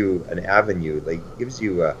gives you an avenue, gives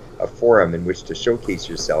you a forum in which to showcase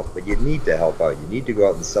yourself, but you need to help out. You need to go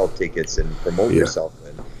out and sell tickets and promote yourself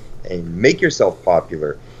and make yourself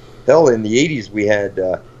popular. Hell, in the 80s, we had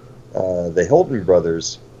the Hilton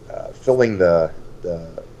brothers filling the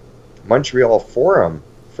Montreal Forum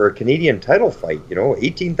for a Canadian title fight.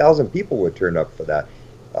 18,000 people would turn up for that.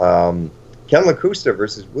 Ken LaCusta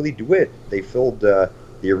versus Willie DeWitt, they filled the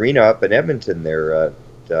arena up in Edmonton there at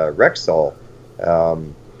Rexall.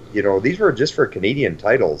 These were just for Canadian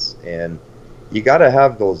titles, and you got to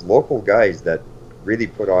have those local guys that really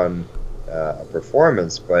put on a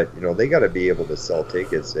performance, but they got to be able to sell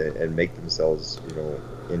tickets and make themselves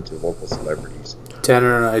into local celebrities.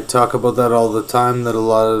 Tanner and I talk about that all the time, that a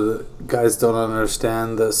lot of guys don't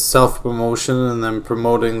understand the self-promotion and then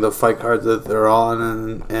promoting the fight card that they're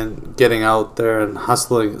on and getting out there and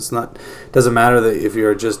hustling. It doesn't matter that if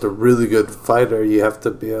you're just a really good fighter, you have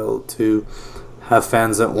to be able to have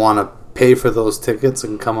fans that want to pay for those tickets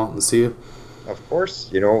and come out and see you. Of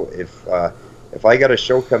course, if I got a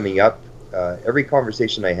show coming up, every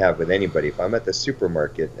conversation I have with anybody, if I'm at the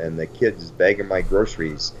supermarket and the kid's bagging my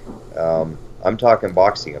groceries, I'm talking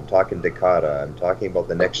boxing, I'm talking Dakota, I'm talking about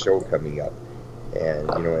the next show coming up. And,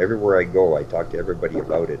 everywhere I go, I talk to everybody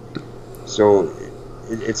about it. So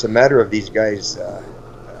it's a matter of these guys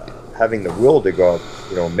having the will to go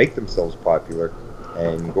out, make themselves popular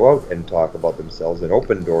and go out and talk about themselves and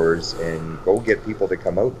open doors and go get people to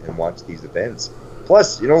come out and watch these events.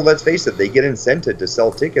 Plus, let's face it, they get incented to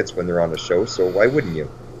sell tickets when they're on a show, so why wouldn't you?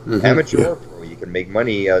 Mm-hmm. Amateur or pro, you can make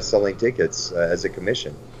money selling tickets as a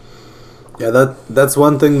commission. Yeah, that's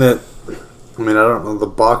one thing that, I don't know the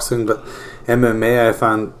boxing, but MMA I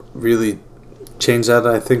found really changed that,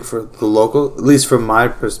 I think, for the local, at least from my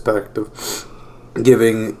perspective,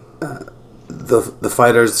 giving the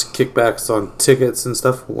fighters kickbacks on tickets and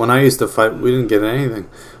stuff. When I used to fight, we didn't get anything.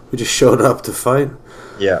 We just showed up to fight.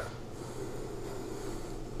 Yeah.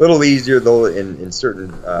 A little easier, though, in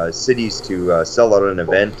certain cities to sell out an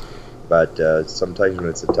event, but sometimes when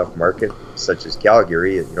it's a tough market, such as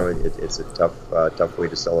Calgary, it's a tough way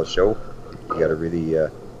to sell a show. You got to really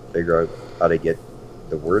figure out how to get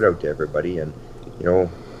the word out to everybody. And,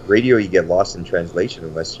 radio, you get lost in translation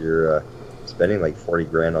unless you're spending like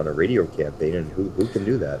 $40,000 on a radio campaign, and who can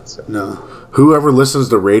do that? So. No. Whoever listens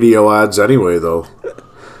to radio ads anyway, though?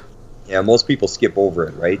 Yeah, most people skip over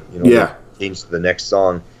it, right? Yeah. Change to the next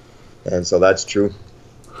song, and so that's true.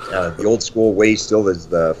 The old school way still is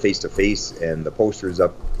the face-to-face and the posters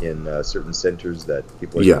up in certain centers that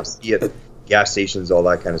people are going to see it, gas stations, all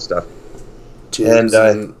that kind of stuff. Gyms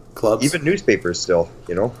and clubs. Even newspapers still,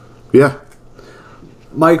 Yeah.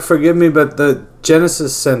 Mike, forgive me, but the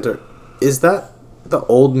Genesis Center, is that the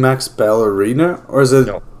old Max Bell Arena, or is it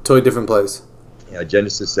a totally different place? Yeah,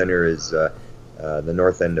 Genesis Center is the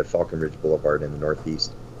north end of Falcon Ridge Boulevard in the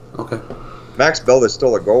northeast. Okay. Max Bell is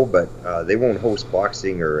still a go, but they won't host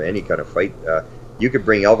boxing or any kind of fight. You could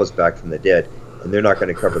bring Elvis back from the dead, and they're not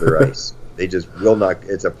going to cover their ice. They just will not.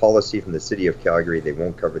 It's a policy from the city of Calgary. They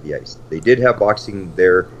won't cover the ice. They did have boxing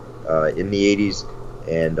there in the 80s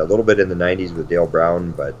and a little bit in the 90s with Dale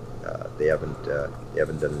Brown, but they haven't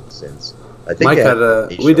done it since. I think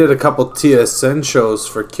Mike we did a couple TSN shows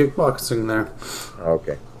for kickboxing there. Oh,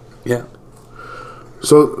 okay. Yeah.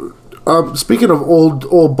 So, speaking of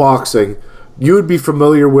old boxing, you would be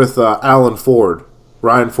familiar with Alan Ford,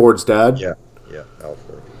 Ryan Ford's dad. Yeah, Al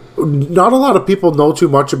Ford. Not a lot of people know too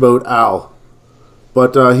much about Al,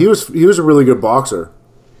 but he was a really good boxer.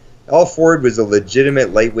 Al Ford was a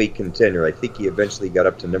legitimate lightweight contender. I think he eventually got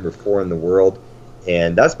up to number 4 in the world,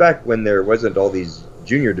 and that's back when there wasn't all these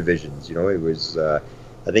junior divisions. It was I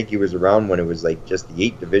think he was around when it was like just the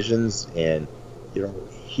 8 divisions, and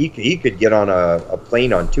he could get on a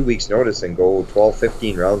plane on 2 weeks' notice and go 12,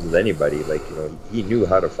 15 rounds with anybody. He knew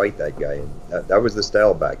how to fight that guy, and that was the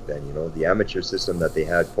style back then. The amateur system that they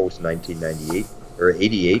had post 1998 or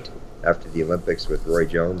 88 after the Olympics with Roy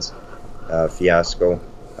Jones fiasco.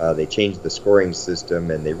 They changed the scoring system,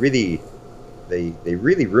 and they really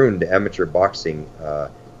ruined amateur boxing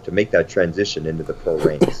to make that transition into the pro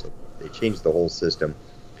ranks. So they changed the whole system.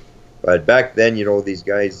 But back then, these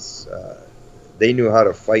guys, they knew how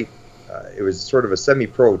to fight. It was sort of a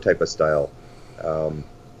semi-pro type of style.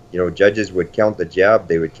 Judges would count the jab,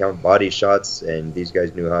 they would count body shots, and these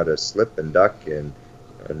guys knew how to slip and duck and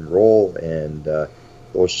roll and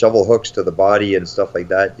those shovel hooks to the body and stuff like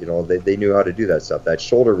that. They knew how to do that stuff. That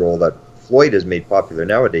shoulder roll that Floyd has made popular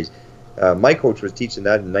nowadays. My coach was teaching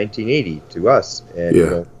that in 1980 to us,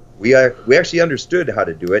 and we actually understood how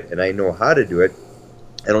to do it, and I know how to do it.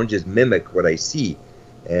 I don't just mimic what I see,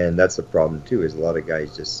 and that's the problem too. Is a lot of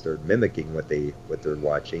guys just start mimicking what they're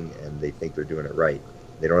watching, and they think they're doing it right.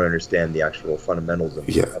 They don't understand the actual fundamentals of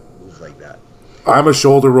moves like that. I'm a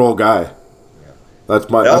shoulder roll guy. Yeah.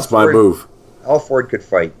 That's my move. Al Ford could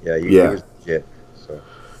fight. Yeah, he was legit. So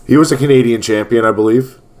he was a Canadian champion, I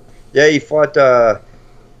believe. Yeah, he fought.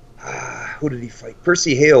 Who did he fight?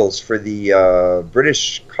 Percy Hales for the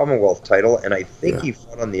British Commonwealth title, and I think he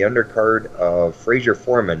fought on the undercard of Fraser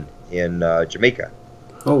Foreman in Jamaica.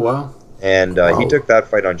 Oh wow! And he took that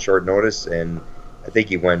fight on short notice, and I think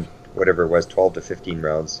he went whatever it was, 12 to 15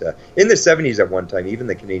 rounds. In the 70s, at one time, even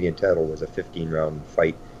the Canadian title was a 15-round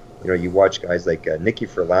fight. You watch guys like Nicky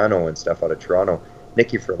Furlano and stuff out of Toronto.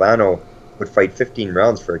 Nicky Furlano would fight 15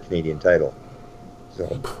 rounds for a Canadian title.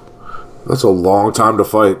 So that's a long time to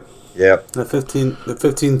fight. Yeah. The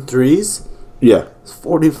 15 threes? Yeah. It's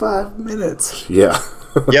 45 minutes. Yeah.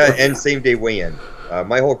 Yeah, and same day weigh-in.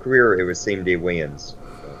 My whole career, it was same day weigh-ins.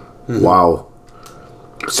 So. Wow.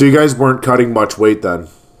 So you guys weren't cutting much weight then?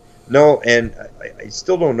 No, and I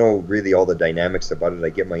still don't know really all the dynamics about it. I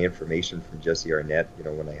get my information from Jesse Arnett,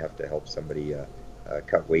 when I have to help somebody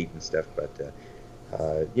cut weight and stuff. But,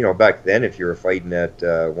 back then, if you were fighting at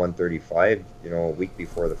 135, a week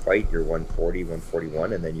before the fight, you're 140,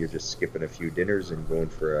 141, and then you're just skipping a few dinners and going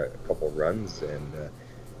for a couple runs. And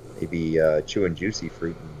maybe chewing juicy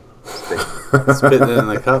fruit and spitting. Spitting it in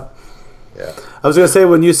the cup. Yeah. I was gonna say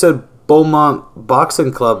when you said Beaumont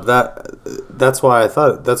Boxing Club, that's why I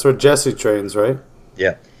thought that's where Jesse trains, right?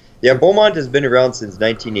 Yeah. Yeah, Beaumont has been around since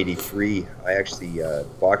 1983. I actually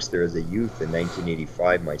boxed there as a youth in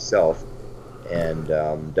 1985 myself. And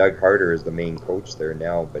Doug Harder is the main coach there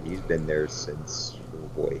now, but he's been there since, oh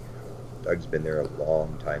boy, Doug's been there a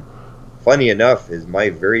long time. Funny enough, is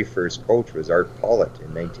my very first coach was Art Pollitt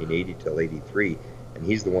in 1980 till 83, and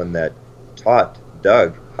he's the one that taught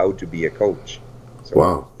Doug how to be a coach. So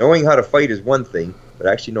Wow. knowing how to fight is one thing, but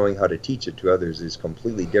actually knowing how to teach it to others is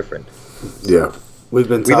completely different. Yeah. We've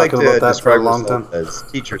been We like talking to about that for a describe long time. ourselves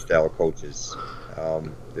as teacher-style coaches.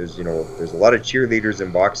 There's a lot of cheerleaders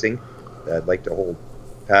in boxing that like to hold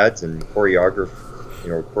pads and choreograph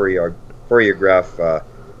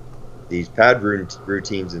these pad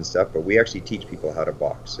routines and stuff. But we actually teach people how to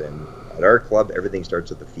box, and at our club, everything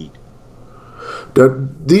starts at the feet.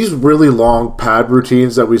 These really long pad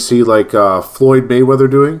routines that we see like Floyd Mayweather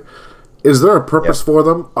doing, is there a purpose for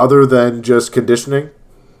them other than just conditioning?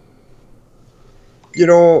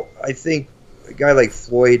 I think a guy like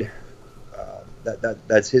Floyd,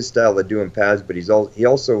 that's his style of doing pads, but he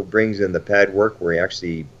also brings in the pad work where he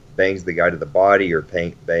actually bangs the guy to the body or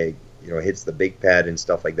hits the big pad and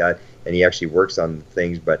stuff like that, and he actually works on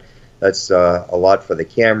things. But that's a lot for the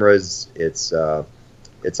cameras. It's a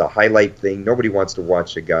highlight thing. Nobody wants to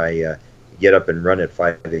watch a guy get up and run at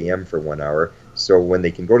 5 a.m. for 1 hour. So when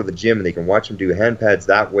they can go to the gym and they can watch him do hand pads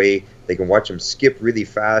that way, they can watch him skip really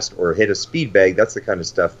fast or hit a speed bag. That's the kind of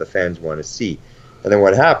stuff the fans want to see. And then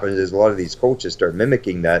what happens is a lot of these coaches start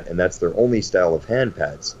mimicking that, and that's their only style of hand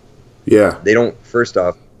pads. Yeah. They don't, first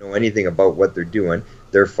off, know anything about what they're doing.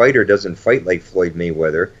 Their fighter doesn't fight like Floyd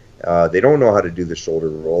Mayweather. They don't know how to do the shoulder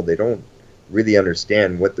roll. They don't really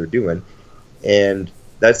understand what they're doing. And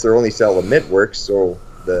that's their only style of mitt work, so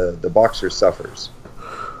the boxer suffers.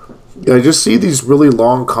 I just see these really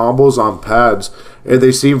long combos on pads, and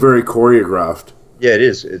they seem very choreographed. Yeah, it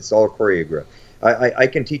is. It's all choreographed. I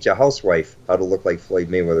can teach a housewife how to look like Floyd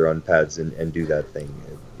Mayweather on pads and do that thing.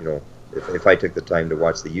 If I took the time to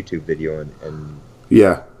watch the YouTube video and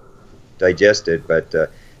Yeah. digest it, but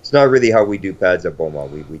it's not really how we do pads at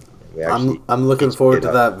Beaumont. We actually I'm looking teach forward it to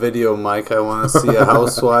up. that video, Mike. I want to see a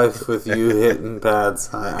housewife with you hitting pads.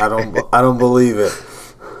 I don't believe it.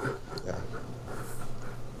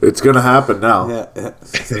 It's going to happen now. Yeah,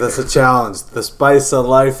 so that's a challenge. The Spice of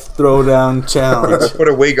Life Throwdown Challenge. We'll put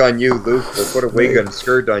a wig on you, Luke. We'll put a wig and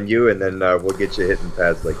skirt on you, and then we'll get you hitting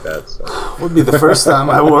pads like that. So. Would be the first time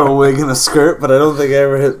I wore a wig and a skirt, but I don't think I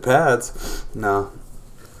ever hit pads. No.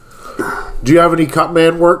 Do you have any cut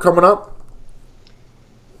man work coming up?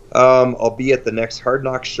 I'll be at the next Hard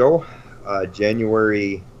Knocks show,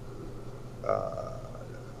 January.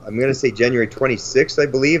 I'm going to say January 26th, I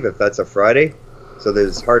believe, if that's a Friday. So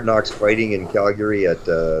there's Hard Knocks fighting in Calgary at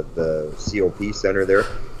the COP Center there.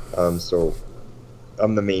 So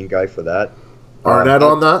I'm the main guy for that. Arnett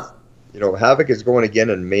on that? Havoc is going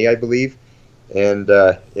again in May, I believe. And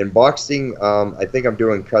in boxing, I think I'm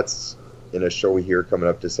doing cuts in a show here coming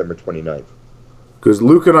up December 29th. Because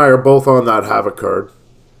Luke and I are both on that Havoc card.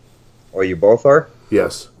 Oh, you both are?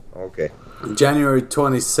 Yes. Okay. January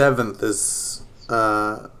 27th is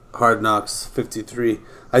Hard Knocks 53.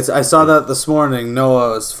 I saw that this morning.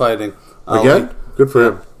 Noah was fighting. Again? Good for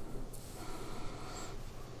him.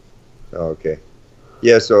 Okay.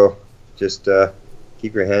 Yeah, so just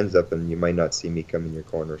keep your hands up and you might not see me come in your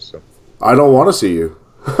corner. So I don't want to see you.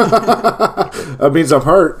 That means I'm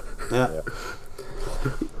hurt. Yeah.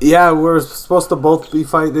 Yeah, we're supposed to both be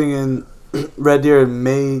fighting in Red Deer in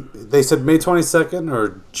May. They said May 22nd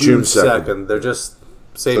or June 2nd. They're just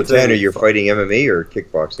same So thing. Tanner, you're fighting MMA or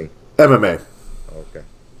kickboxing? MMA. Okay.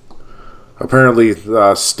 Apparently,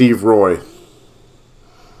 Steve Roy.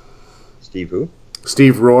 Steve who?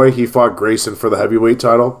 Steve Roy, he fought Grayson for the heavyweight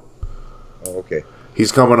title. Oh, okay.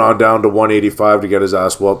 He's coming on down to 185 to get his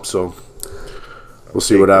ass whooped, so we'll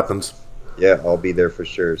see what happens. Yeah, I'll be there for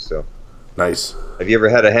sure. So, Nice. have you ever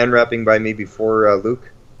had a hand wrapping by me before, Luke?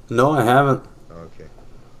 No, I haven't. Okay.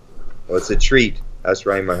 Well, it's a treat. That's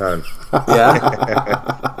Ryan Mahan.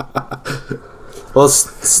 Yeah. Well,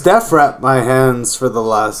 Steph wrapped my hands for the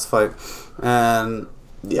last fight, and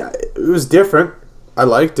yeah, it was different. I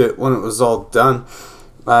liked it when it was all done.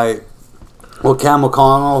 Cam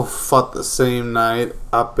O'Connell fought the same night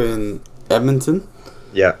up in Edmonton,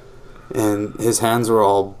 Yeah. and his hands were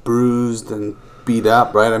all bruised and beat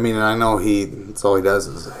up, right? I mean, I know that's all he does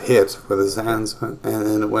is hit with his hands,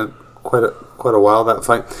 and it went quite a while, that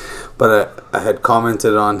fight. But I had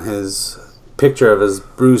commented on his picture of his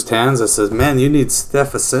bruised hands. I says, man, you need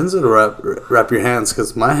Steph Asenza to wrap your hands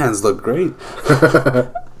because my hands look great.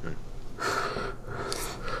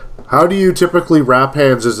 How do you typically wrap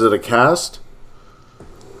hands? Is it a cast?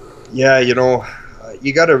 Yeah, you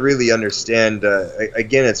got to really understand.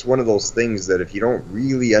 Again, it's one of those things that if you don't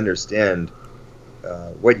really understand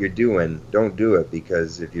what you're doing, don't do it,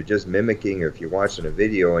 because if you're just mimicking or if you're watching a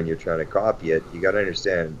video and you're trying to copy it, you got to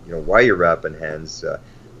understand, why you're wrapping hands,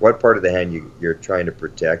 what part of the hand you're trying to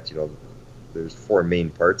protect. There's four main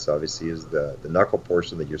parts, obviously, is the knuckle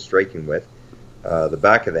portion that you're striking with, the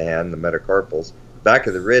back of the hand, the metacarpals, back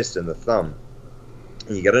of the wrist, and the thumb.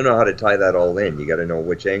 And you got to know how to tie that all in. You got to know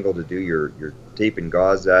which angle to do your tape and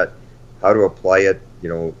gauze at, how to apply it,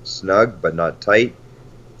 snug but not tight,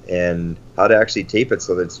 and how to actually tape it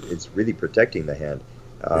so that it's really protecting the hand.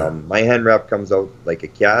 My hand wrap comes out like a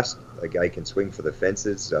cast. A guy can swing for the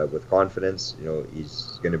fences with confidence.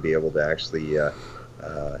 He's going to be able to actually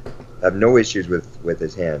have no issues with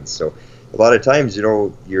his hands. So a lot of times,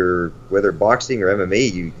 you're whether boxing or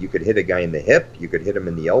MMA, you could hit a guy in the hip, you could hit him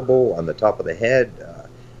in the elbow, on the top of the head.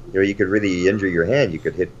 You could really injure your hand. You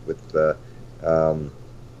could hit with the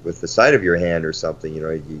side of your hand or something.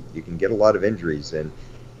 You can get a lot of injuries, and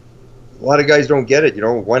a lot of guys don't get it.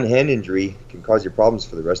 One hand injury can cause you problems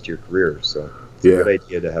for the rest of your career. So it's a good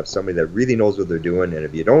idea to have somebody that really knows what they're doing. And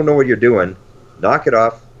if you don't know what you're doing, knock it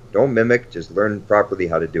off. Don't mimic. Just learn properly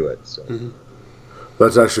how to do it. So. Mm-hmm.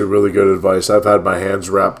 That's actually really good advice. I've had my hands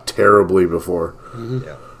wrapped terribly before. Mm-hmm.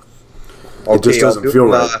 Yeah. Okay, it just doesn't feel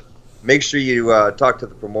right. Make sure you talk to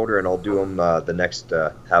the promoter, and I'll do them the next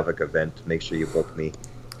Havoc event. Make sure you book me,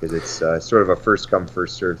 because it's sort of a first come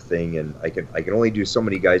first serve thing, and I can only do so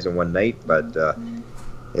many guys in one night, but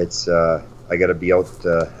it's I got to be out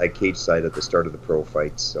at cage side at the start of the pro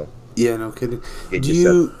fights. So yeah, no kidding.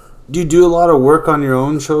 Do you do a lot of work on your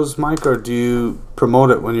own shows, Mike, or do you promote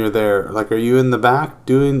it when you're there? Like, are you in the back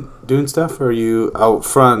doing stuff, or are you out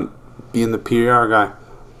front being the PR guy?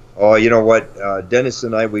 Oh, you know what? Dennis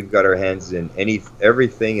and I, we've got our hands in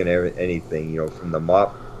everything and anything, from the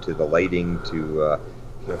mop to the lighting to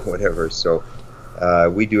whatever. So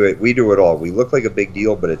we do it all. We look like a big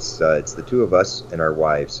deal, but it's the two of us and our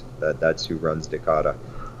wives. That's who runs Dakota,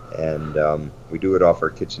 and we do it off our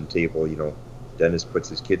kitchen table. Dennis puts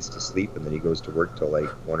his kids to sleep, and then he goes to work till like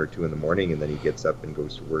 1 or 2 in the morning, and then he gets up and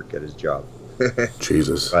goes to work at his job.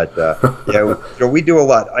 Jesus. But we do a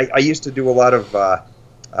lot. I used to do a lot of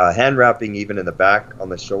hand wrapping even in the back on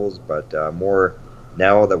the shows, but more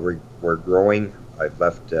now that we're growing, I've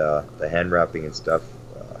left the hand wrapping and stuff,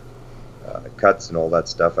 cuts and all that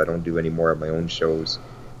stuff. I don't do any more of my own shows,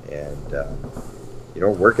 and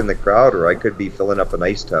work in the crowd, or I could be filling up an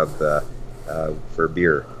ice tub for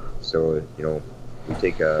beer. So, we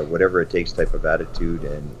take a whatever it takes type of attitude,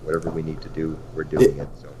 and whatever we need to do, we're doing it.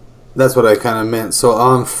 So that's what I kind of meant. So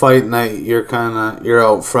on fight night, you're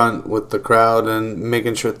out front with the crowd and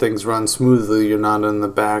making sure things run smoothly. You're not in the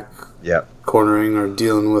back, cornering or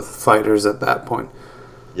dealing with fighters at that point.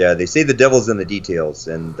 Yeah, they say the devil's in the details,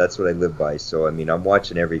 and that's what I live by. So, I'm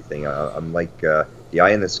watching everything. I'm like the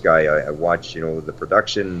eye in the sky. I watch, the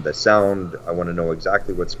production, the sound. I want to know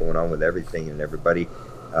exactly what's going on with everything and everybody.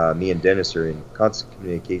 Me and Dennis are in constant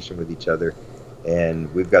communication with each other, and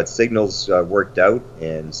we've got signals worked out,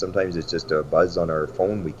 and sometimes it's just a buzz on our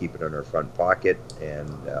phone. We keep it in our front pocket, and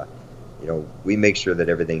we make sure that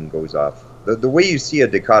everything goes off. The way you see a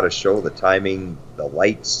Dakota show, the timing, the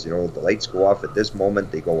lights, the lights go off at this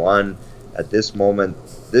moment, they go on at this moment,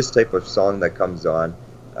 this type of song that comes on,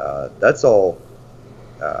 that's all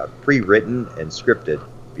pre-written and scripted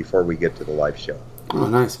before we get to the live show. Oh,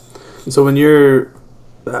 nice. So when you're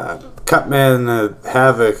Cutman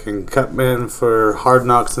Havoc and Cutman for Hard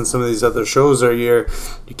Knocks and some of these other shows, are you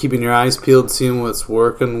keeping your eyes peeled, seeing what's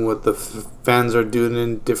working, what the fans are doing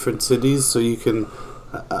in different cities, so you can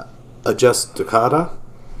adjust Dakota?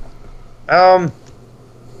 Not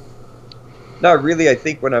really. I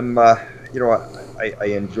think when I'm, I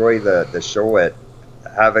enjoy the show at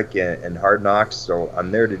Havoc and Hard Knocks, so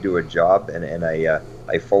I'm there to do a job, and I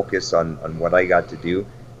focus on what I got to do.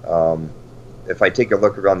 If I take a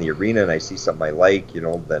look around the arena and I see something I like,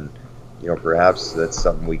 then, perhaps that's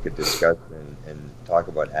something we could discuss and talk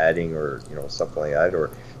about adding, or, something like that.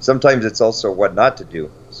 Or sometimes it's also what not to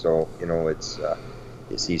do. So, it's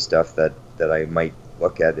you see stuff that I might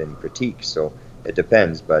look at and critique. So it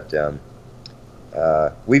depends. But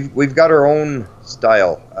we've got our own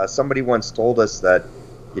style. Somebody once told us that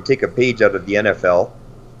you take a page out of the NFL,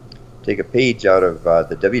 take a page out of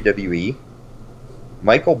the WWE,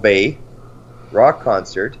 Michael Bay, rock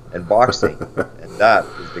concert, and boxing, and that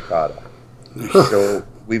is Dakota. So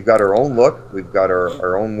we've got our own look, we've got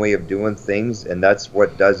our own way of doing things, and that's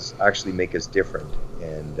what does actually make us different.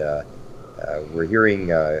 And we're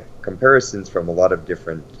hearing comparisons from a lot of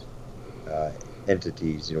different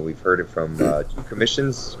entities. You know, we've heard it from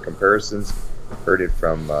commissions, comparisons, heard it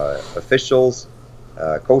from officials,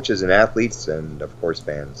 coaches and athletes, and of course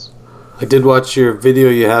fans. I did watch your video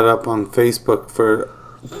you had up on Facebook for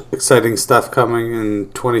exciting stuff coming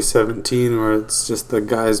in 2017, where it's just the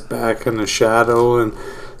guy's back in the shadow, and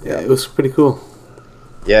yeah, it was pretty cool.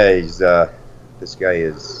 Yeah, he's this guy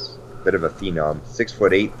is a bit of a phenom.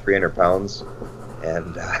 6'8", 300 pounds,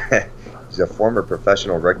 and he's a former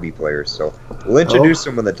professional rugby player. So we'll introduce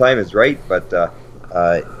him when the time is right. But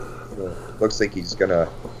looks like he's gonna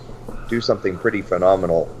do something pretty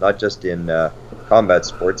phenomenal, not just in combat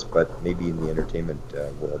sports, but maybe in the entertainment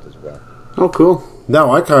world as well. Oh, cool.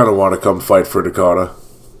 Now I kind of want to come fight for Dakota.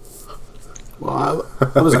 Well,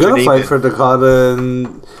 I was going to fight for Dakota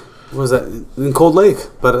and was that in Cold Lake,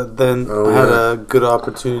 but then I had a good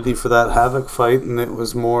opportunity for that Havoc fight, and it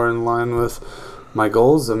was more in line with my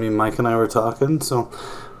goals. I mean, Mike and I were talking, so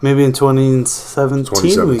maybe in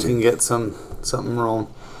 2017 we can get something rolling.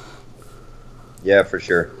 Yeah, for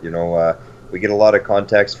sure. You know, we get a lot of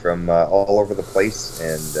contacts from all over the place,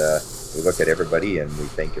 and we look at everybody, and we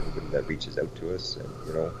thank everybody that reaches out to us. And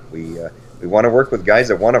you know, we want to work with guys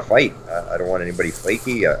that want to fight. I don't want anybody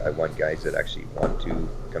flaky. I want guys that actually want to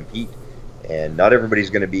compete. And not everybody's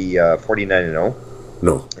going to be 49-0.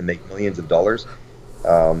 No. And make millions of dollars.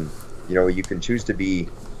 You know, you can choose to be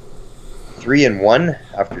 3-1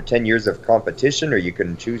 after 10 years of competition, or you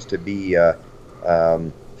can choose to be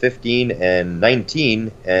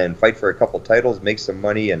 15-19 and fight for a couple titles, make some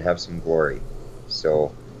money, and have some glory.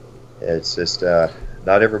 So it's just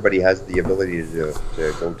not everybody has the ability to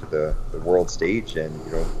go to the world stage and,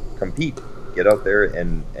 you know, compete, get out there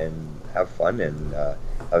and have fun and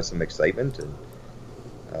have some excitement and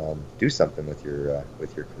do something with your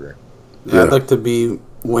career. Yeah, I'd like to be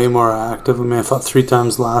way more active. I mean, I fought 3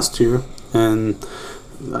 times last year, and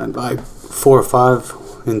I 4 or 5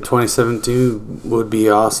 in 2017 would be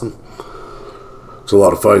awesome. It's a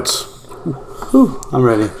lot of fights. Whew, I'm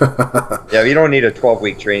ready. Yeah, you don't need a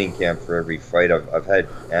 12-week training camp for every fight. I've had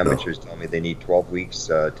amateurs tell me they need 12 weeks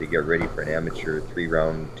to get ready for an amateur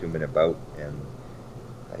 3-round, 2-minute bout, and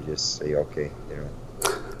I just say, okay, you know.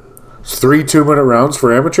 3 2-minute rounds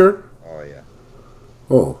for amateur? Oh yeah.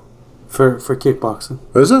 Oh. For kickboxing.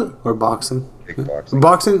 Is it? Or boxing. Kickboxing.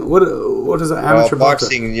 Boxing? What is an amateur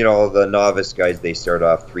boxing, you know, the novice guys, they start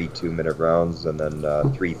off 3 2-minute rounds and then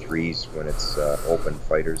 3 threes when it's open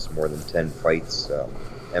fighters, more than 10 fights.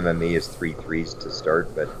 MMA is 3 threes to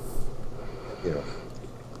start, but, you know,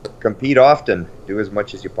 compete often. Do as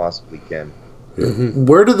much as you possibly can. Yeah. Mm-hmm.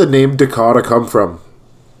 Where did the name Dakota come from?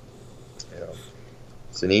 You know,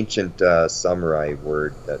 it's an ancient samurai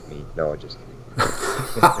word that means... No, just kidding.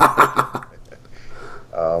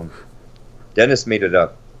 Dennis made it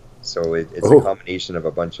up, so it's a combination of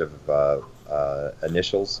a bunch of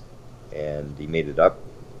initials, and he made it up.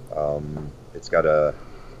 It's got a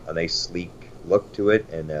nice sleek look to it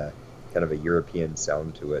and kind of a European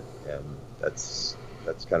sound to it, and that's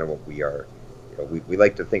kind of what we are. You know, we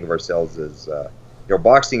like to think of ourselves as you know,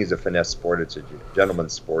 boxing is a finesse sport. It's a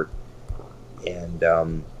gentleman's sport,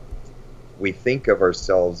 and we think of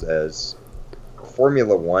ourselves as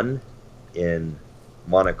Formula One in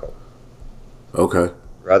Monaco. Okay.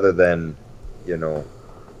 Rather than, you know,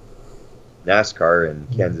 NASCAR in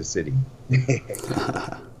Kansas City.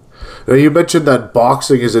 Now you mentioned that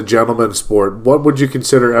boxing is a gentleman's sport. What would you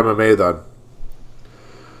consider MMA then?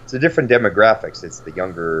 It's a different demographics. It's the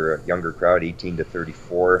younger crowd, 18 to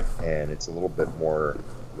 34, and it's a little bit more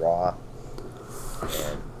raw.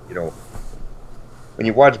 And, you know, when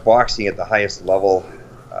you watch boxing at the highest level,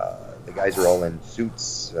 the guys are all in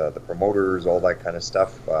suits, the promoters, all that kind of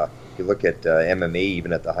stuff. If you look at MMA,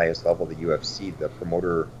 even at the highest level, the UFC, the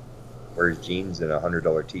promoter wears jeans and a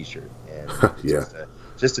 $100 T-shirt, and it's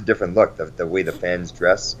just a different look. The way the fans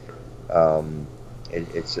dress,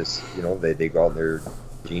 it's just, you know, they go out in their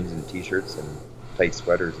jeans and T-shirts and tight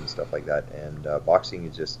sweaters and stuff like that. And boxing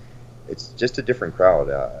is it's just a different crowd.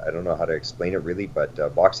 I don't know how to explain it really, but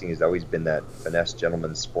boxing has always been that finesse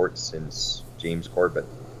gentleman's sport since James Corbett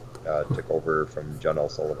took over from John L.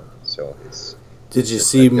 Sullivan. So it's. Did you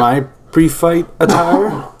see my pre-fight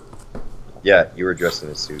attire? Yeah, you were dressed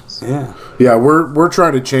in suits. Yeah. Yeah, we're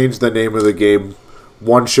trying to change the name of the game,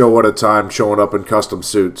 one show at a time, showing up in custom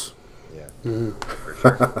suits. Yeah, for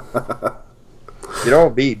sure. You know,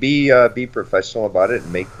 be professional about it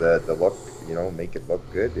and make the look, you know, make it look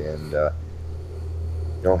good, and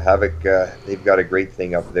Havoc, they've got a great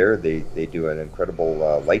thing up there. They do an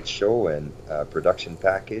incredible light show and production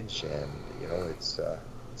package, and it's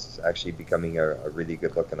actually becoming a really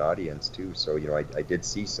good looking audience too. So I did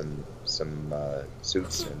see some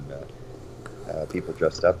suits and people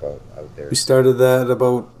dressed up out there. We started that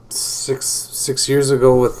about six years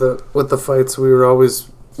ago with the fights. We were always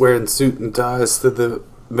wearing suit and ties to the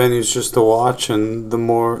venues just to watch, and the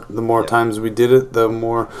more times we did it, the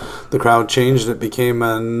more the crowd changed. It became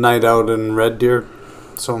a night out in Red Deer.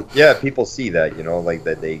 So yeah, people see that, like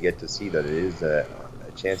that they get to see that it is a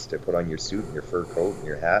chance to put on your suit and your fur coat and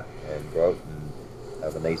your hat and go out and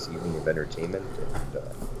have a nice evening of entertainment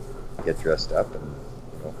and get dressed up and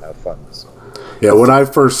have fun. So. Yeah, when I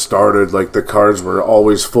first started, like the cards were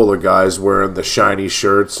always full of guys wearing the shiny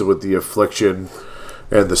shirts with the affliction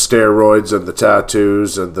and the steroids and the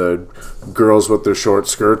tattoos and the girls with their short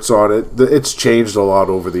skirts on it. It's changed a lot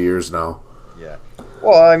over the years now. Yeah.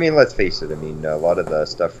 Well, I mean, let's face it. I mean, a lot of the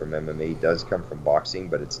stuff from MMA does come from boxing,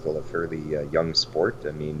 but it's still a fairly young sport.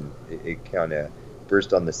 I mean, it kind of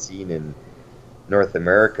burst on the scene in North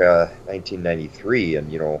America 1993,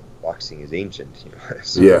 and, boxing is ancient.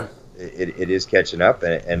 So yeah. It is catching up,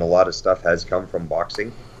 and a lot of stuff has come from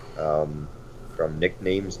boxing. From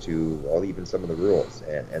nicknames to even some of the rules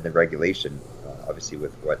and the regulation, obviously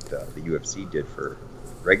with what the UFC did for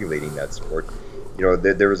regulating that sport.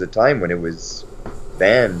 There was a time when it was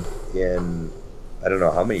banned in I don't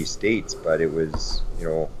know how many states, but it was,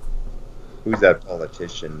 who's that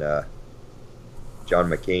politician, John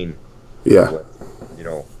McCain, Yeah.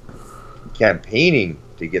 was, campaigning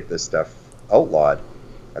to get this stuff outlawed.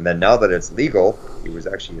 And then now that it's legal, he was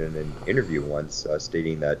actually in an interview once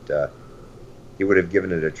stating that he would have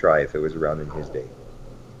given it a try if it was around in his day.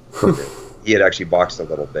 He had actually boxed a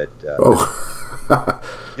little bit.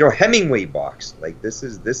 Hemingway boxed. Like this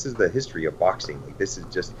is the history of boxing. Like this is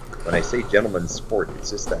just, when I say gentleman's sport, it's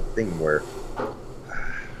just that thing where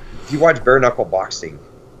if you watch bare knuckle boxing,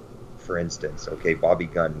 for instance, Bobby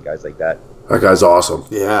Gunn, guys like that. That guy's awesome.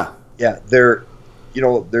 yeah, they're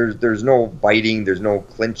there's no biting, there's no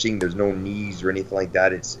clinching, there's no knees or anything like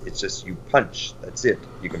that. It's just you punch. That's it.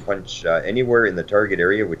 You can punch anywhere in the target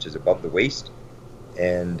area, which is above the waist,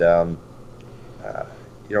 and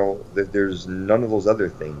there's none of those other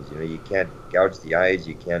things. You can't gouge the eyes,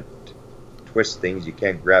 you can't twist things, you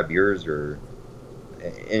can't grab ears or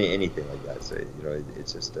anything like that. So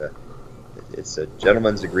it's just it's a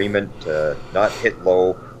gentleman's agreement to not hit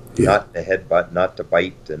low. Yeah. Not to headbutt, not to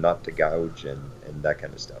bite, and not to gouge, and that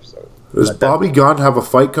kind of stuff. So does Bobby Gunn have a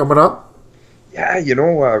fight coming up? Yeah,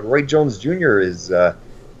 Roy Jones Jr. is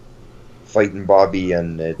fighting Bobby,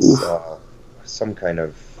 and it's some kind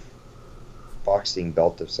of boxing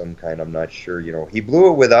belt of some kind. I'm not sure. He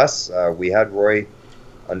blew it with us. We had Roy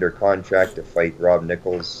under contract to fight Rob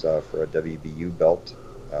Nichols for a WBU belt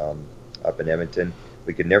up in Edmonton.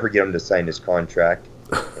 We could never get him to sign his contract.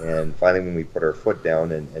 And finally, when we put our foot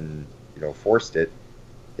down and forced it,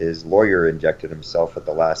 his lawyer injected himself at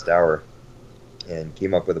the last hour and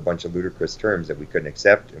came up with a bunch of ludicrous terms that we couldn't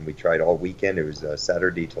accept. And we tried all weekend. It was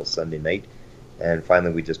Saturday till Sunday night, and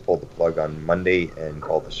finally we just pulled the plug on Monday and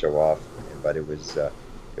called the show off. But it was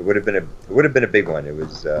it would have been a big one. It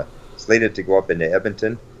was slated to go up into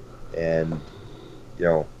Edmonton, and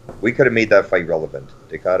we could have made that fight relevant.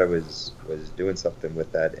 Dakota was doing something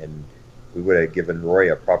with that, and we would have given Roy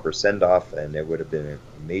a proper send-off, and it would have been an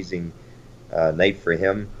amazing night for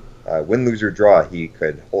him. Win, lose, or draw, he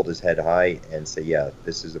could hold his head high and say, yeah,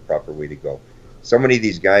 this is the proper way to go. So many of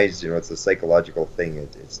these guys, it's a psychological thing.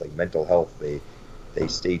 It's like mental health. They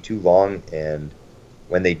stay too long, and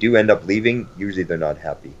when they do end up leaving, usually they're not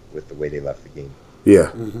happy with the way they left the game.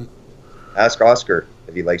 Yeah. Mm-hmm. Ask Oscar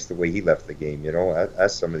if he likes the way he left the game.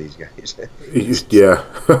 Ask some of these guys. Yeah.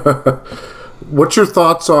 What's your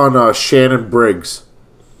thoughts on Shannon Briggs?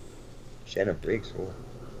 Shannon Briggs,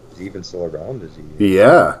 is he even still around? Is he?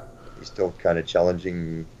 Yeah. He's still kind of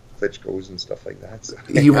challenging Klitschko's and stuff like that. So.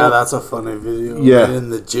 Yeah, that's a funny video. Yeah.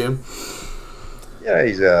 In the gym. Yeah,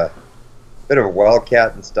 he's a bit of a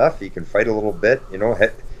wildcat and stuff. He can fight a little bit.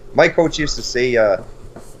 My coach used to say,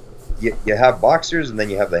 you have boxers and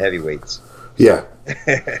then you have the heavyweights. Yeah.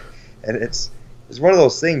 And it's one of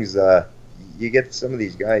those things. You get some of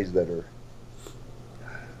these guys that are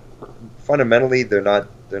fundamentally they're not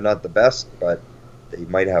the best, but they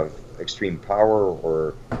might have extreme power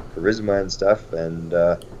or charisma and stuff, and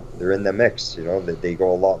they're in the mix. That they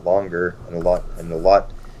go a lot longer and a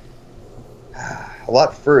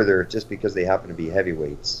lot further just because they happen to be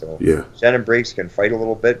heavyweights. So yeah. Shannon Briggs can fight a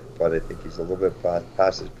little bit, but I think he's a little bit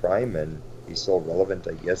past his prime, and he's still relevant,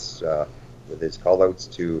 I guess, with his call-outs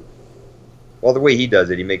to Well, the way he does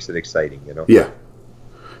it, he makes it exciting, you know? Yeah.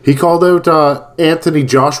 He called out Anthony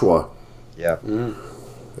Joshua. Yeah.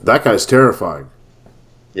 That guy's terrifying.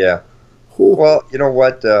 Yeah. Ooh. Well, you know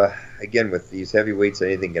what? Again, with these heavyweights,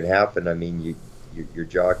 anything can happen. I mean, your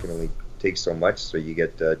jaw can only take so much, so you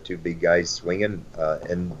get two big guys swinging.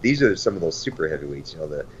 And these are some of those super heavyweights, you know,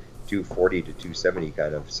 the 240 to 270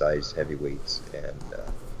 kind of size heavyweights. And,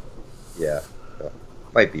 yeah,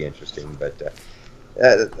 might be interesting. But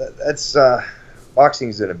that's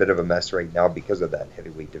boxing's in a bit of a mess right now because of that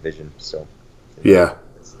heavyweight division. So, you know, Yeah.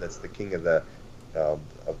 that's the king of the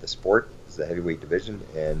sport, is the heavyweight division.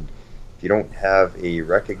 And if you don't have a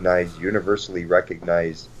universally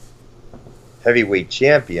recognized heavyweight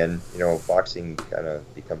champion, you know, boxing kind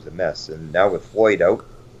of becomes a mess. And now with Floyd out,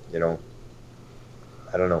 you know,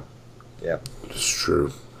 I don't know. Yeah. It's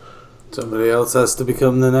true. Somebody else has to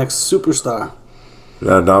become the next superstar.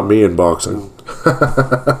 No, not me in boxing.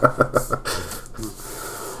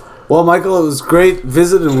 Well, Michael, it was great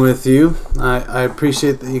visiting with you. I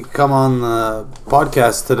appreciate that you come on the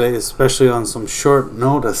podcast today, especially on some short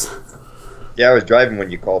notice. Yeah, I was driving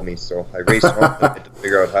when you called me, so I raced home to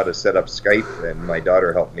figure out how to set up Skype, and my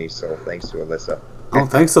daughter helped me, so thanks to Alyssa. Oh,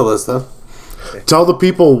 thanks, Alyssa. Tell the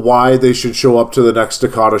people why they should show up to the next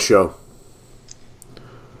Dakota show.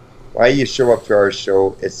 Why you show up to our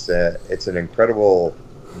show? It's an incredible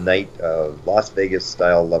night of Las Vegas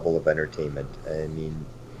style level of entertainment. I mean,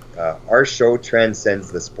 our show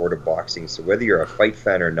transcends the sport of boxing. So whether you're a fight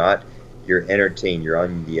fan or not, you're entertained. You're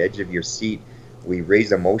on the edge of your seat. We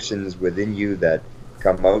raise emotions within you that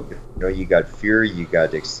come out. You know, you got fear, you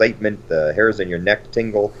got excitement, the hairs on your neck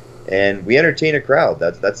tingle, and we entertain a crowd.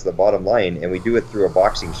 That's the bottom line, and we do it through a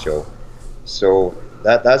boxing show. So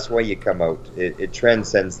that's why you come out. It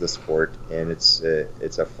transcends the sport, and it's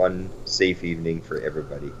a fun, safe evening for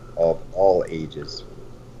everybody, all ages.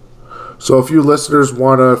 So if you listeners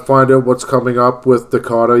want to find out what's coming up with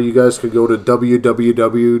Dakota, you guys can go to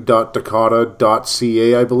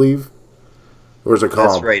www.dakota.ca, I believe. Or is it com?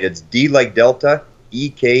 That's right. It's D like Delta,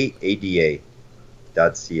 EKADA.ca.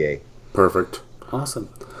 Perfect. Awesome.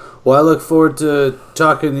 Well, I look forward to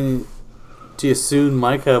talking to you soon,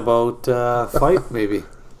 Micah, about fight, maybe.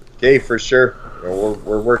 Okay, for sure. You know,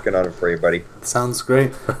 we're working on it for you, buddy. Sounds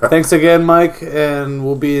great. Thanks again, Mike, and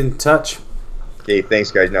we'll be in touch. Okay, thanks,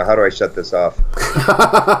 guys. Now, how do I shut this off?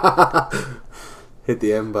 Hit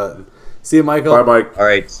the M button. See you, Michael. Bye, Mike. All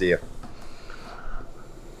right, see ya.